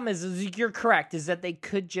the problem is you're correct, is that they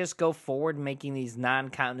could just go forward making these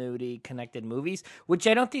non-continuity connected movies, which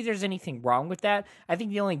I don't think there's anything wrong with that. I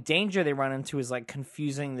think the only danger they run into is like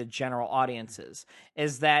confusing the general audiences,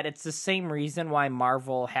 is that it's the same reason why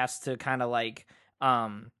Marvel has to kind of like,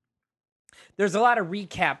 there's a lot of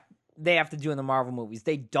recap they have to do in the Marvel movies.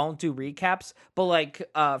 They don't do recaps, but like,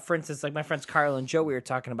 for instance, like my friends Carl and Joe we were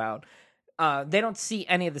talking about, they don't see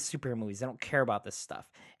any of the superhero movies. They don't care about this stuff.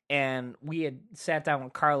 And we had sat down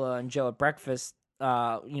with Carla and Joe at breakfast,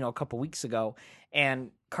 a couple weeks ago.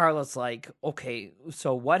 And Carla's like, okay,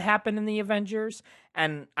 so what happened in the Avengers?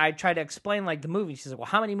 And I tried to explain like the movie. She said, well,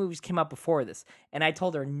 how many movies came out before this? And I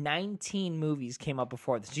told her 19 movies came out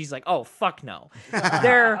before this. She's like, oh, fuck no.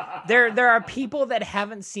 There are people that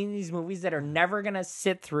haven't seen these movies that are never going to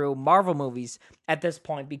sit through Marvel movies at this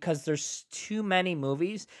point because there's too many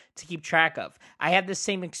movies to keep track of. I had the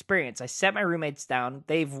same experience. I set my roommates down.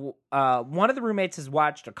 One of the roommates has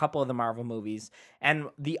watched a couple of the Marvel movies, and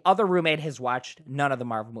the other roommate has watched none of the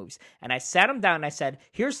Marvel movies. And I sat them down and I said,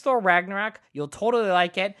 here's Thor Ragnarok. You'll totally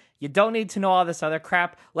like it. You don't need to know all this other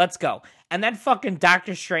crap. Let's go. And then fucking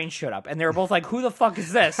Doctor Strange showed up. And they were both like, who the fuck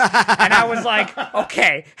is this? And I was like,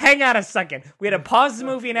 okay, hang on a second. We had to pause the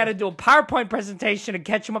movie and had to do a PowerPoint presentation to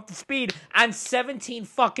catch them up to speed on 17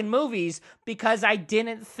 fucking movies because I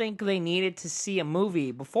didn't think they needed to see a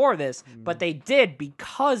movie before this. But they did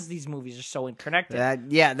because these movies are so interconnected.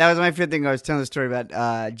 That was my favorite thing. I was telling the story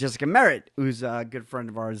about Jessica Merritt, who's a good friend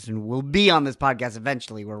of ours and will be on this podcast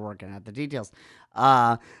eventually. We're working out the details.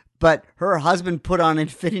 But her husband put on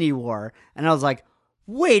Infinity War, and I was like,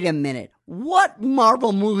 wait a minute, what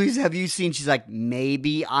Marvel movies have you seen? She's like,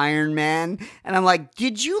 maybe Iron Man. And I'm like,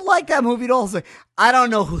 did you like that movie at all? She's like, I don't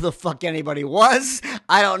know who the fuck anybody was.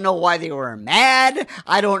 I don't know why they were mad.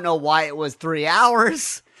 I don't know why it was 3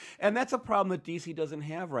 hours. And that's a problem that DC doesn't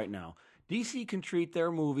have right now. DC can treat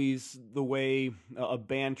their movies the way a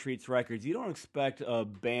band treats records. You don't expect a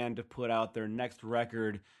band to put out their next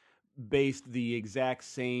record based the exact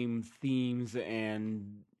same themes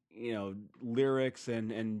and lyrics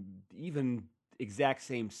and even exact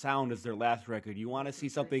same sound as their last record. You want to see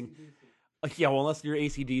something, unless you're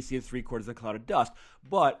AC/DC and 3/4 of a Cloud of Dust.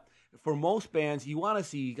 But for most bands, you want to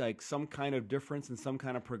see like some kind of difference and some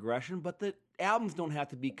kind of progression, but the albums don't have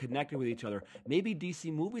to be connected with each other. Maybe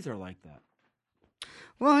DC movies are like that.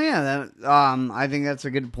 Well, yeah, I think that's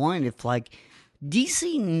a good point. If like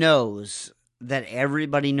DC knows that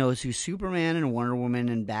everybody knows who Superman and Wonder Woman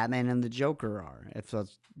and Batman and the Joker are.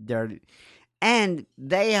 And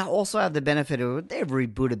they also have the benefit of they've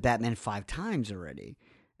rebooted Batman 5 times already,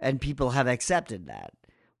 and people have accepted that.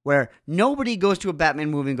 Where nobody goes to a Batman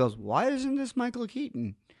movie and goes, "Why isn't this Michael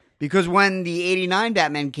Keaton?" Because when the '89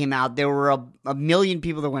 Batman came out, there were a million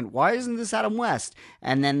people that went, "Why isn't this Adam West?"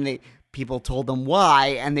 And then people told them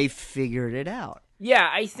why, and they figured it out. Yeah,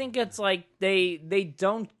 I think it's like they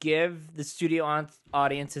don't give the studio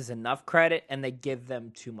audiences enough credit, and they give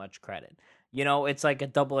them too much credit. It's like a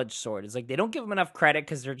double-edged sword. It's like they don't give them enough credit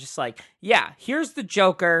because they're just like, yeah, here's the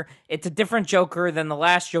Joker. It's a different Joker than the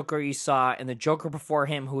last Joker you saw, and the Joker before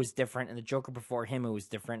him who was different, and the Joker before him who was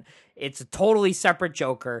different. It's a totally separate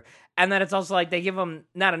Joker. And then it's also like they give him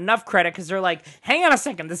not enough credit because they're like, hang on a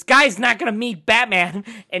second, this guy's not going to meet Batman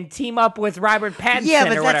and team up with Robert Pattinson. Yeah,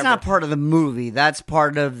 but or that's whatever. not part of the movie. That's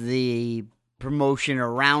part of the promotion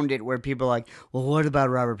around it where people are like, well, what about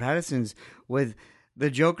Robert Pattinson's with the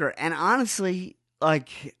Joker? And honestly,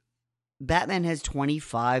 like, Batman has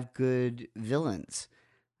 25 good villains.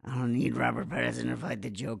 I don't need Robert Pattinson to fight the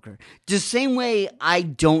Joker. Just same way I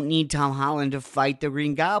don't need Tom Holland to fight the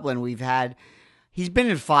Green Goblin. He's been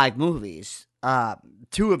in 5 movies,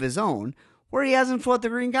 2 of his own, where he hasn't fought the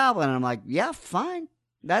Green Goblin. And I'm like, yeah, fine.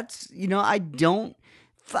 That's, I don't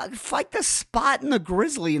fight the Spot and the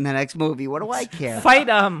Grizzly in the next movie. What do I care? Fight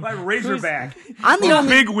Razorback.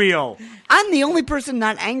 Big Wheel. I'm the only person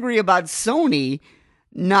not angry about Sony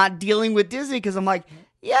not dealing with Disney because I'm like,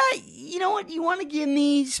 yeah, you know what? You want to give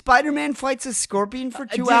me Spider-Man fights a Scorpion for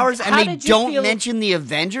 2 hours and they don't mention the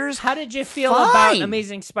Avengers? How did you feel about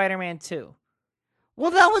Amazing Spider-Man 2?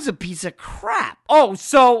 Well, that was a piece of crap. Oh,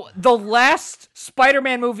 so the last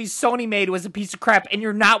Spider-Man movie Sony made was a piece of crap, and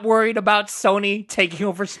you're not worried about Sony taking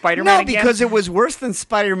over Spider-Man again? No, because it was worse than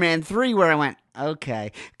Spider-Man 3, where I went,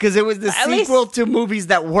 okay. Because it was the sequel to movies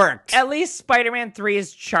that worked. At least Spider-Man 3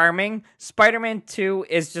 is charming. Spider-Man 2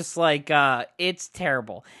 is just like, it's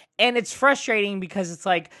terrible. And it's frustrating because it's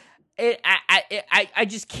like, I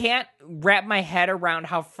just can't wrap my head around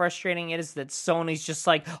how frustrating it is that Sony's just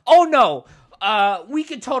like, oh no, we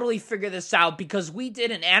could totally figure this out because we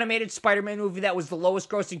did an animated Spider-Man movie that was the lowest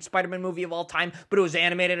grossing Spider-Man movie of all time, but it was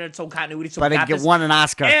animated in its own continuity. So but it won an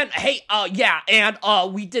Oscar. And hey,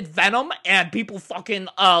 we did Venom, and people fucking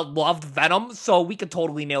loved Venom, so we could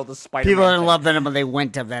totally nail the Spider-Man. People didn't love Venom, but they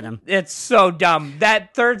went to Venom. It's so dumb.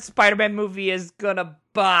 That third Spider-Man movie is gonna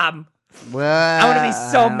bomb. Well, I'm gonna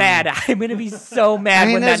be so mad. I'm gonna be so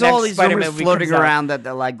mad when that next Spider-Man movie comes out. there's all these rumors floating around that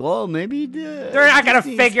they're like, well, maybe they're not gonna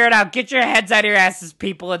figure it out. Get your heads out of your asses,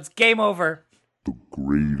 people. It's game over. The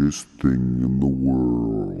greatest thing in the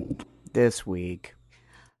world. This week.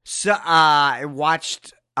 So, I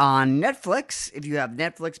watched on Netflix. If you have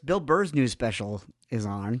Netflix, Bill Burr's new special is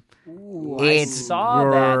on. Ooh, I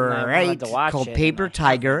saw that and I wanted to watch called it. Paper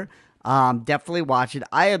Tiger. Definitely watch it.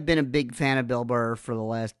 I have been a big fan of Bill Burr for the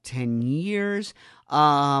last 10 years.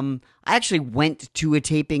 I actually went to a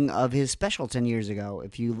taping of his special 10 years ago.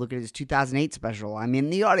 If you look at his 2008 special, I'm in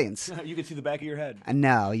the audience. You can see the back of your head.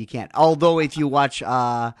 No, you can't. Although if you watch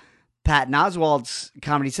Patton Oswalt's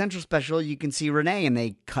Comedy Central special, you can see Renee, and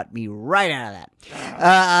they cut me right out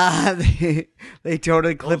of that. They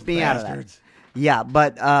totally clipped me out of that. Yeah,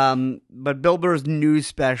 but Bill Burr's new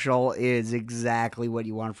special is exactly what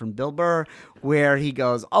you want from Bill Burr, where he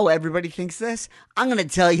goes, oh, everybody thinks this? I'm going to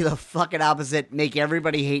tell you the fucking opposite, make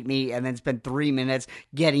everybody hate me, and then spend 3 minutes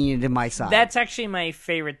getting into my side. That's actually my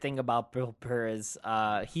favorite thing about Bill Burr is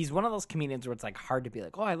he's one of those comedians where it's like hard to be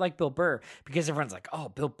like, oh, I like Bill Burr, because everyone's like, oh,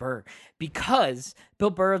 Bill Burr. Because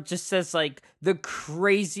Bill Burr just says like the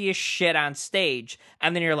craziest shit on stage,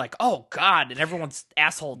 and then you're like, oh, God, and everyone's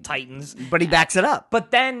asshole tightens. But he backs backs it up.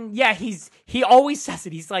 But then, yeah, he always says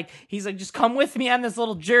it. He's like, just come with me on this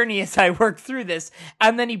little journey as I work through this.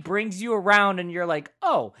 And then he brings you around, and you're like,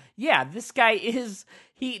 oh, yeah, this guy is.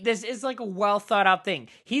 This is like a well thought out thing.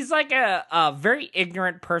 He's like a very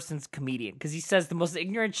ignorant person's comedian because he says the most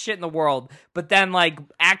ignorant shit in the world, but then like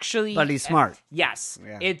actually, but he's smart. Yes,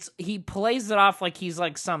 yeah. He plays it off like he's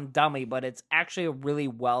like some dummy, but it's actually a really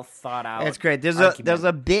well thought out. It's great. There's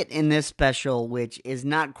a bit in this special which is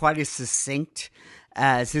not quite as succinct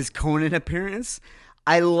as his Conan appearance.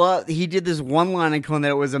 He did this one line in Conan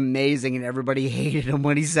that was amazing and everybody hated him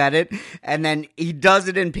when he said it. And then he does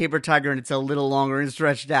it in Paper Tiger and it's a little longer and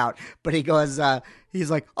stretched out. But he goes,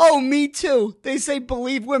 he's like, oh, me too. They say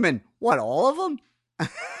believe women. What, all of them?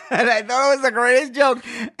 And I thought it was the greatest joke.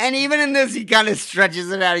 And even in this, he kind of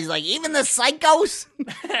stretches it out. He's like, even the psychos?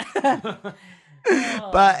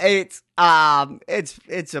 But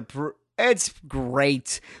it's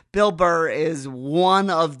great. Bill Burr is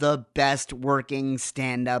one of the best working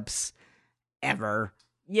stand-ups ever.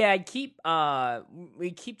 Yeah,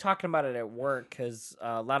 we keep talking about it at work because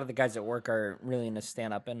a lot of the guys at work are really into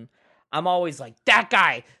stand-up, and I'm always like, that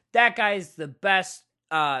guy's the best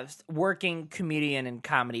working comedian in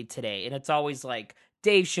comedy today. And it's always like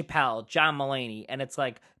Dave Chappelle, John Mulaney, and it's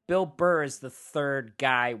like Bill Burr is the third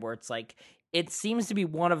guy where it's like, it seems to be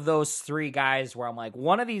one of those three guys where I'm like,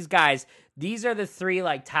 one of these guys, these are the three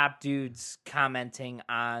like top dudes commenting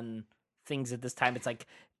on things at this time. It's like,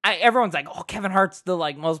 everyone's like, oh, Kevin Hart's the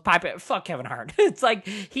like most popular. Fuck Kevin Hart. It's like,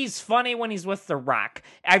 he's funny when he's with The Rock.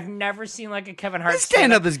 I've never seen like a Kevin Hart his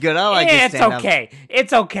stand-up is good. I like his stand-up. It's okay.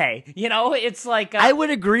 It's okay. You know, it's like. I would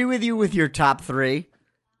agree with you with your top three.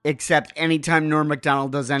 Except anytime Norm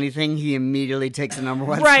Macdonald does anything, he immediately takes the number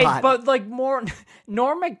one spot. Right, but like Norm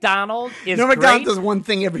Macdonald is Norm Macdonald great. does one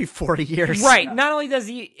thing every 40 years. Right. Not only does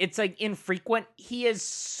he, it's like infrequent. He is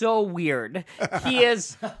so weird. He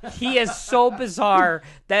is so bizarre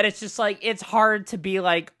that it's just like it's hard to be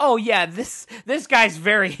like, oh yeah, this guy's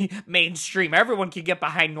very mainstream. Everyone can get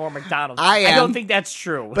behind Norm Macdonald. I don't think that's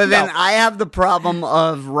true. But then I have the problem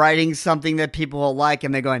of writing something that people will like,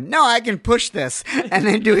 and they're going, no, I can push this, and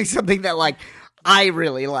then doing something that like I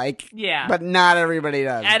really like, yeah, but not everybody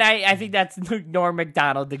does. And I think that's Norm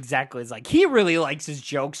Macdonald exactly. It's like he really likes his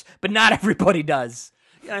jokes, but not everybody does.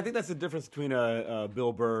 Yeah, I think that's the difference between a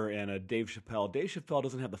Bill Burr and a Dave Chappelle. Dave Chappelle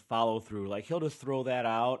doesn't have the follow through. Like he'll just throw that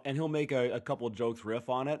out and he'll make a couple of jokes riff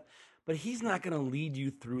on it. But he's not going to lead you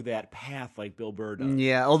through that path like Bill Burr does.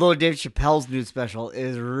 Yeah, although Dave Chappelle's new special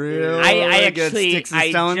is really good. Sticks and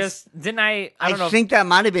Stones. I don't know. I think that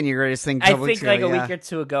might have been your greatest thing. I think like a week or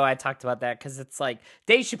two ago I talked about that because it's like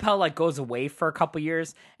Dave Chappelle like goes away for a couple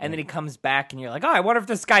years and then he comes back and you're like, oh, I wonder if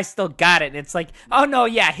this guy still got it. And it's like, oh no,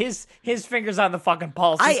 yeah, his finger's on the fucking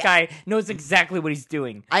pulse. This guy knows exactly what he's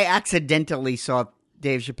doing. I accidentally saw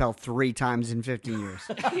Dave Chappelle 3 times in 15 years.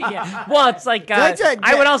 Yeah. Well, it's like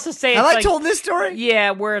I would also say have it's I told this story? Yeah,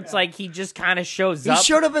 where it's like he just kind of shows up. He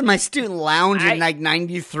showed up in my student lounge in like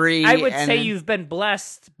 93. I would say you've been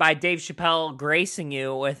blessed by Dave Chappelle gracing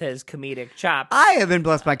you with his comedic chops. I have been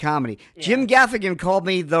blessed by comedy. Yeah. Jim Gaffigan called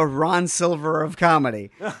me the Ron Silver of comedy.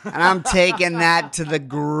 And I'm taking that to the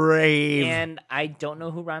grave. And I don't know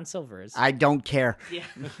who Ron Silver is. I don't care. Yeah.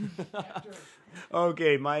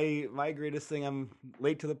 Okay, my greatest thing. I'm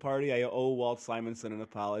late to the party. I owe Walt Simonson an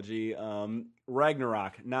apology.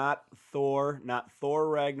 Ragnarok, not Thor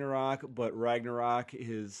Ragnarok, but Ragnarok,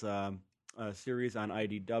 his series on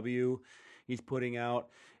IDW. He's putting out.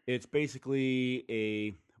 It's basically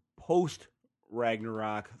a post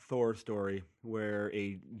Ragnarok Thor story where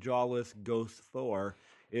a jawless ghost Thor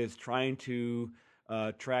is trying to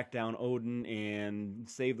track down Odin and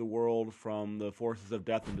save the world from the forces of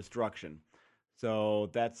death and destruction. So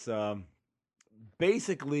that's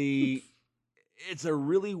basically, it's a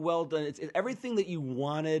really well done. It's everything that you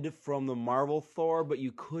wanted from the Marvel Thor, but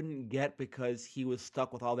you couldn't get because he was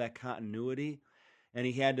stuck with all that continuity, and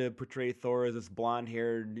he had to portray Thor as this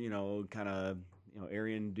blonde-haired, kind of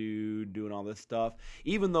Aryan dude doing all this stuff.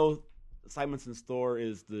 Even though Simonson's Thor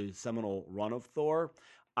is the seminal run of Thor,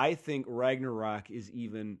 I think Ragnarok is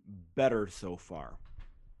even better so far.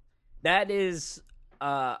 That is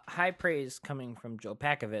high praise coming from Joe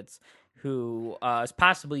Pakovitz, who is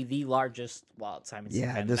possibly the largest Walt Simonson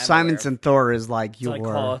fan. Yeah, the Simonson Thor is like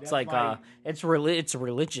it's a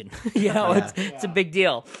religion. It's a big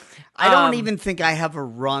deal. I don't even think I have a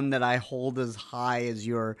run that I hold as high as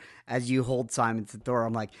you hold Simonson Thor.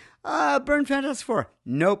 I'm like, Byrne Fantastic Four.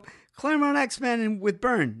 Nope. Claremont X-Men with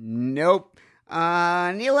Byrne. Nope.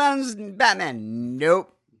 Neil Adams Batman.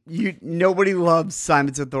 Nope. Nobody loves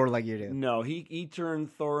Simonson Thor like you do. No, he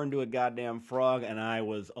turned Thor into a goddamn frog, and I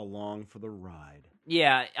was along for the ride.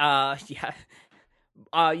 Yeah, yeah.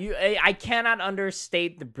 I cannot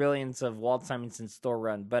understate the brilliance of Walt Simonson's Thor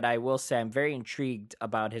run, but I will say I'm very intrigued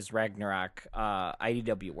about his Ragnarok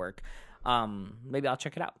IDW work. Maybe I'll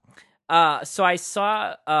check it out. So I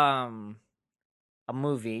saw a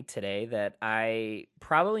movie today that I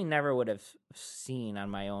probably never would have seen on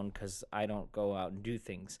my own because I don't go out and do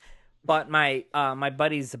things. But my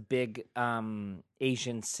buddy's a big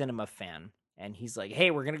Asian cinema fan. And he's like,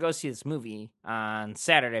 hey, we're going to go see this movie on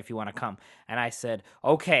Saturday if you want to come. And I said,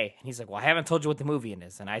 okay. And he's like, well, I haven't told you what the movie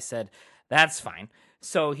is. And I said, that's fine.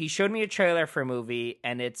 So he showed me a trailer for a movie,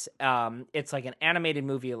 and it's like an animated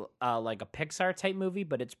movie, like a Pixar type movie,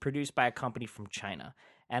 but it's produced by a company from China.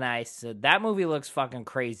 And I said, that movie looks fucking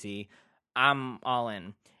crazy. I'm all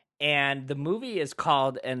in. And the movie is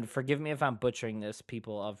called, and forgive me if I'm butchering this,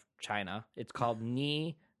 people of China, it's called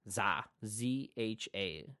Ni Zha,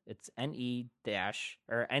 Z-H-A. It's N-E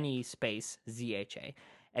space Z-H-A.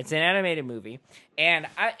 It's an animated movie, and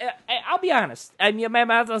I'll be honest. I mean, my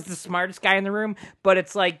mouth was the smartest guy in the room, but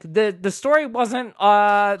it's like the story wasn't.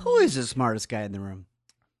 Who is the smartest guy in the room?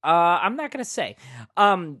 I'm not gonna say.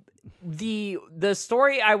 The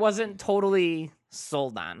story I wasn't totally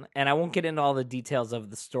sold on, and I won't get into all the details of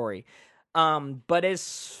the story. But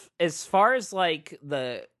as far as like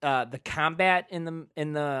the combat in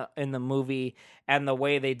the movie and the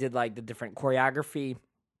way they did like the different choreography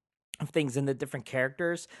of things in the different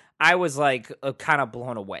characters, I was like kind of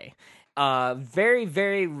blown away. Very,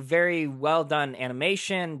 very, very well done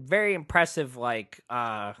animation, very impressive, like,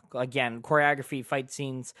 again, choreography, fight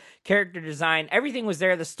scenes, character design, everything was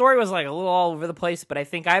there. The story was like a little all over the place, but I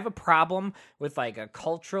think I have a problem with like a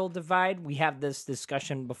cultural divide. We have this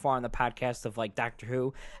discussion before on the podcast of like Doctor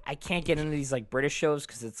Who. I can't get into these like British shows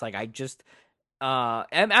because it's like, I'm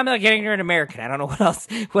like an ignorant American. I don't know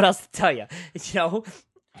what else to tell you, you know?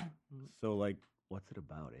 So like, what's it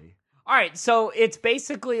about, eh? All right, so it's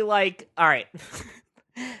basically like, all right,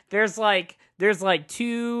 there's like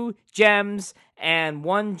two gems, and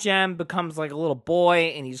one gem becomes like a little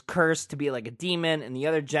boy, and he's cursed to be like a demon, and the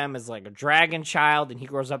other gem is like a dragon child, and he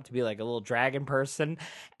grows up to be like a little dragon person,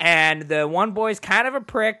 and the one boy's kind of a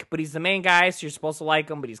prick, but he's the main guy, so you're supposed to like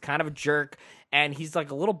him, but he's kind of a jerk, and he's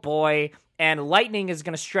like a little boy, and lightning is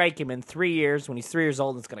going to strike him in 3 years. When he's 3 years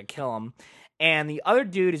old, it's going to kill him. And the other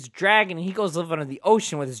dude is a dragon, and he goes live under the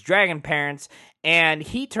ocean with his dragon parents, and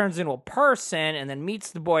he turns into a person and then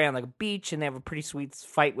meets the boy on like a beach, and they have a pretty sweet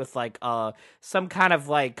fight with like some kind of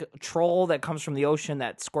like troll that comes from the ocean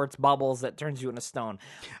that squirts bubbles that turns you into stone.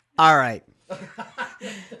 All right.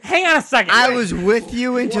 Hang on a second. I was with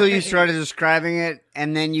you until you started describing it,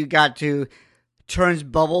 and then you got to squirts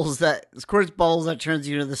bubbles that turns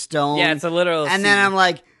you into the stone. Yeah, it's a literal And then I'm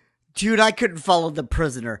like, dude, I couldn't follow The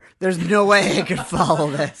Prisoner. There's no way I could follow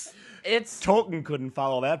this. Tolkien couldn't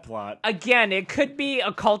follow that plot. Again, it could be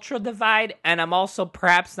a cultural divide, and I'm also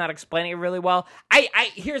perhaps not explaining it really well.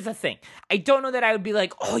 Here's the thing. I don't know that I would be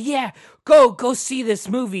like, oh yeah, go see this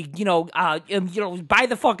movie, buy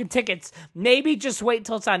the fucking tickets. Maybe just wait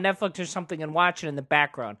till it's on Netflix or something and watch it in the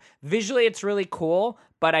background. Visually, it's really cool,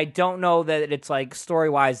 but I don't know that it's like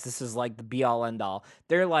story-wise, this is like the be-all, end-all.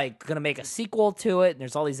 They're like going to make a sequel to it, and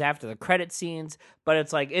there's all these after-the-credit scenes, but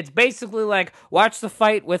it's basically like, watch the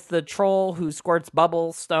fight with the troll who squirts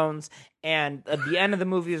bubble stones, and the end of the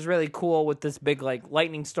movie is really cool with this big like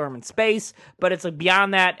lightning storm in space, but it's like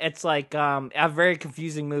beyond that, it's like a very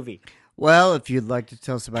confusing movie. Well, if you'd like to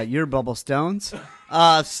tell us about your bubble stones,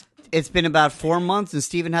 it's been about 4 months and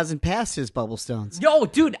Steven hasn't passed his bubble stones. Yo,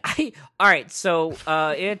 dude, all right, so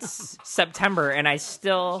it's September and I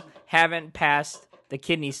still haven't passed the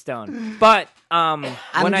kidney stone. But I'm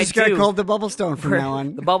just going to call it the bubble stone from now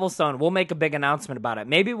on. The bubble stone. We'll make a big announcement about it.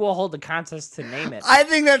 Maybe we'll hold a contest to name it. I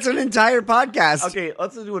think that's an entire podcast. Okay,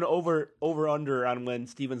 let's do an over-under on when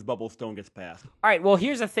Steven's bubble stone gets passed. All right, well,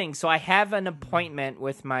 here's the thing. So I have an appointment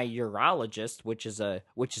with my urologist, which is a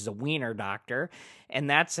wiener doctor, and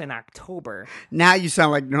that's in October. Now you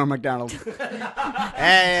sound like Norm Macdonald.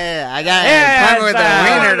 Hey, I got an appointment with a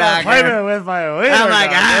wiener doctor. Appointment with my wiener I'm like,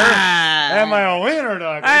 doctor. Am I a wiener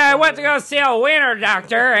doctor? I went to go see a wiener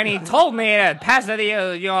doctor, and he told me to pass it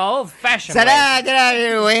the old-fashioned way. Get out of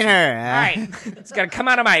here, wiener. All right, it's gonna come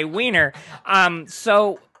out of my wiener.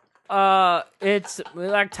 So it's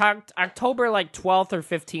like October like 12th or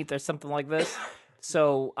 15th or something like this.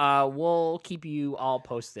 So we'll keep you all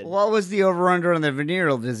posted. What was the over-under on the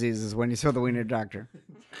venereal diseases when you saw the wiener doctor?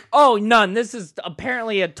 Oh, none. This is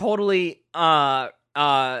apparently a totally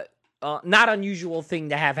not unusual thing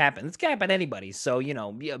to have happen. This can happen to anybody. So,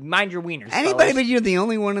 mind your wieners. Anybody, fellas. but you're the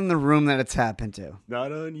only one in the room that it's happened to.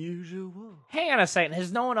 Not unusual. Hang on a second.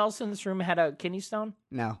 Has no one else in this room had a kidney stone?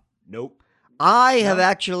 No. Nope. I have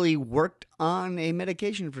actually worked on a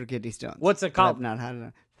medication for kidney stones. What's it but called? I've not had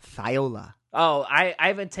it. Thiola. Oh, I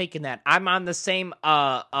haven't taken that. I'm on the same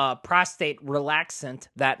prostate relaxant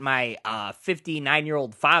that my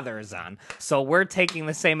 59-year-old father is on. So we're taking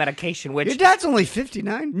the same medication, which... Your dad's only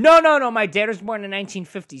 59? No. My dad was born in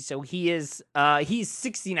 1950, so he's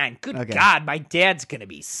 69. Good Okay. God, my dad's going to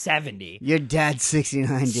be 70. Your dad's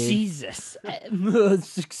 69, dude. Jesus. I'm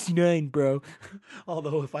 69, bro.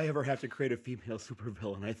 Although, if I ever have to create a female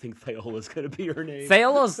supervillain, I think Thiola's going to be her name.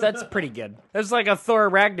 Thalos, that's pretty good. It's like a Thor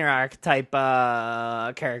Ragnarok type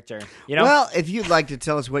character, Well, if you'd like to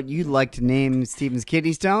tell us what you'd like to name Steven's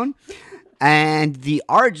kidney stone and the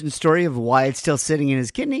origin story of why it's still sitting in his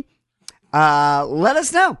kidney, let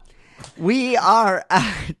us know. We are,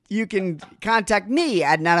 you can contact me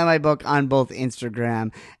at Not On My Book on both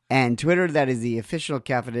Instagram and Twitter. That is the official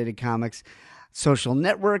Caffeinated Comics social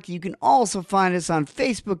network. You can also find us on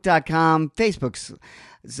Facebook.com,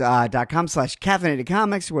 Facebook.com/Caffeinated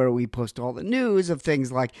Comics, where we post all the news of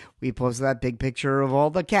things like we posted that big picture of all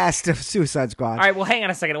the cast of Suicide Squad. All right, well, hang on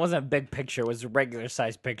a second. It wasn't a big picture. It was a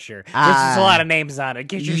regular-sized picture. There's just a lot of names on it.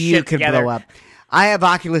 Get your You shit could together. blow up. I have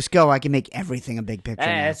Oculus Go. I can make everything a big picture.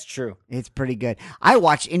 now. That's true. It's pretty good. I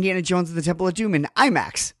watched Indiana Jones and the Temple of Doom in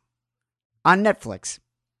IMAX on Netflix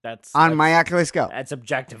That's my Oculus Go That's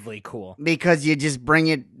objectively cool. because you just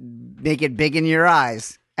make it big in your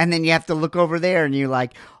eyes. And then you have to look over there and you're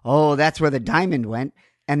like, oh, that's where the diamond went.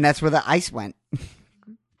 And that's where the ice went.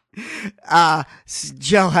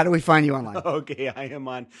 Joe, how do we find you online? Okay, I am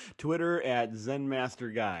on Twitter at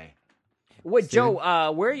ZenMasterGuy. Wait,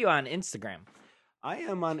 Joe, where are you on Instagram? I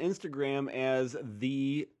am on Instagram as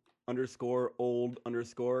 _old_cottager.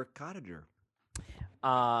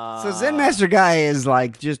 So Zen Master Guy is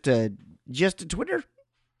like just a Twitter?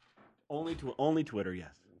 Only Twitter,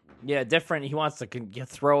 yes. Yeah, different. He wants to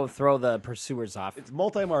throw the pursuers off. It's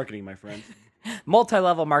multi-marketing, my friend.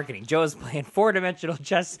 Multi-level marketing. Joe is playing 4-dimensional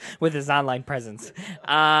chess with his online presence.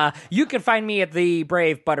 You can find me at the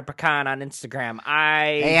Brave Butter Pecan on Instagram.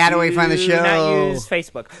 Hey, how do we find the show? Do not use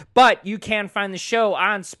Facebook, but you can find the show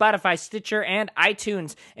on Spotify, Stitcher, and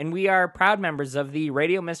iTunes. And we are proud members of the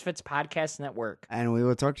Radio Misfits Podcast Network. And we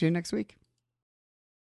will talk to you next week.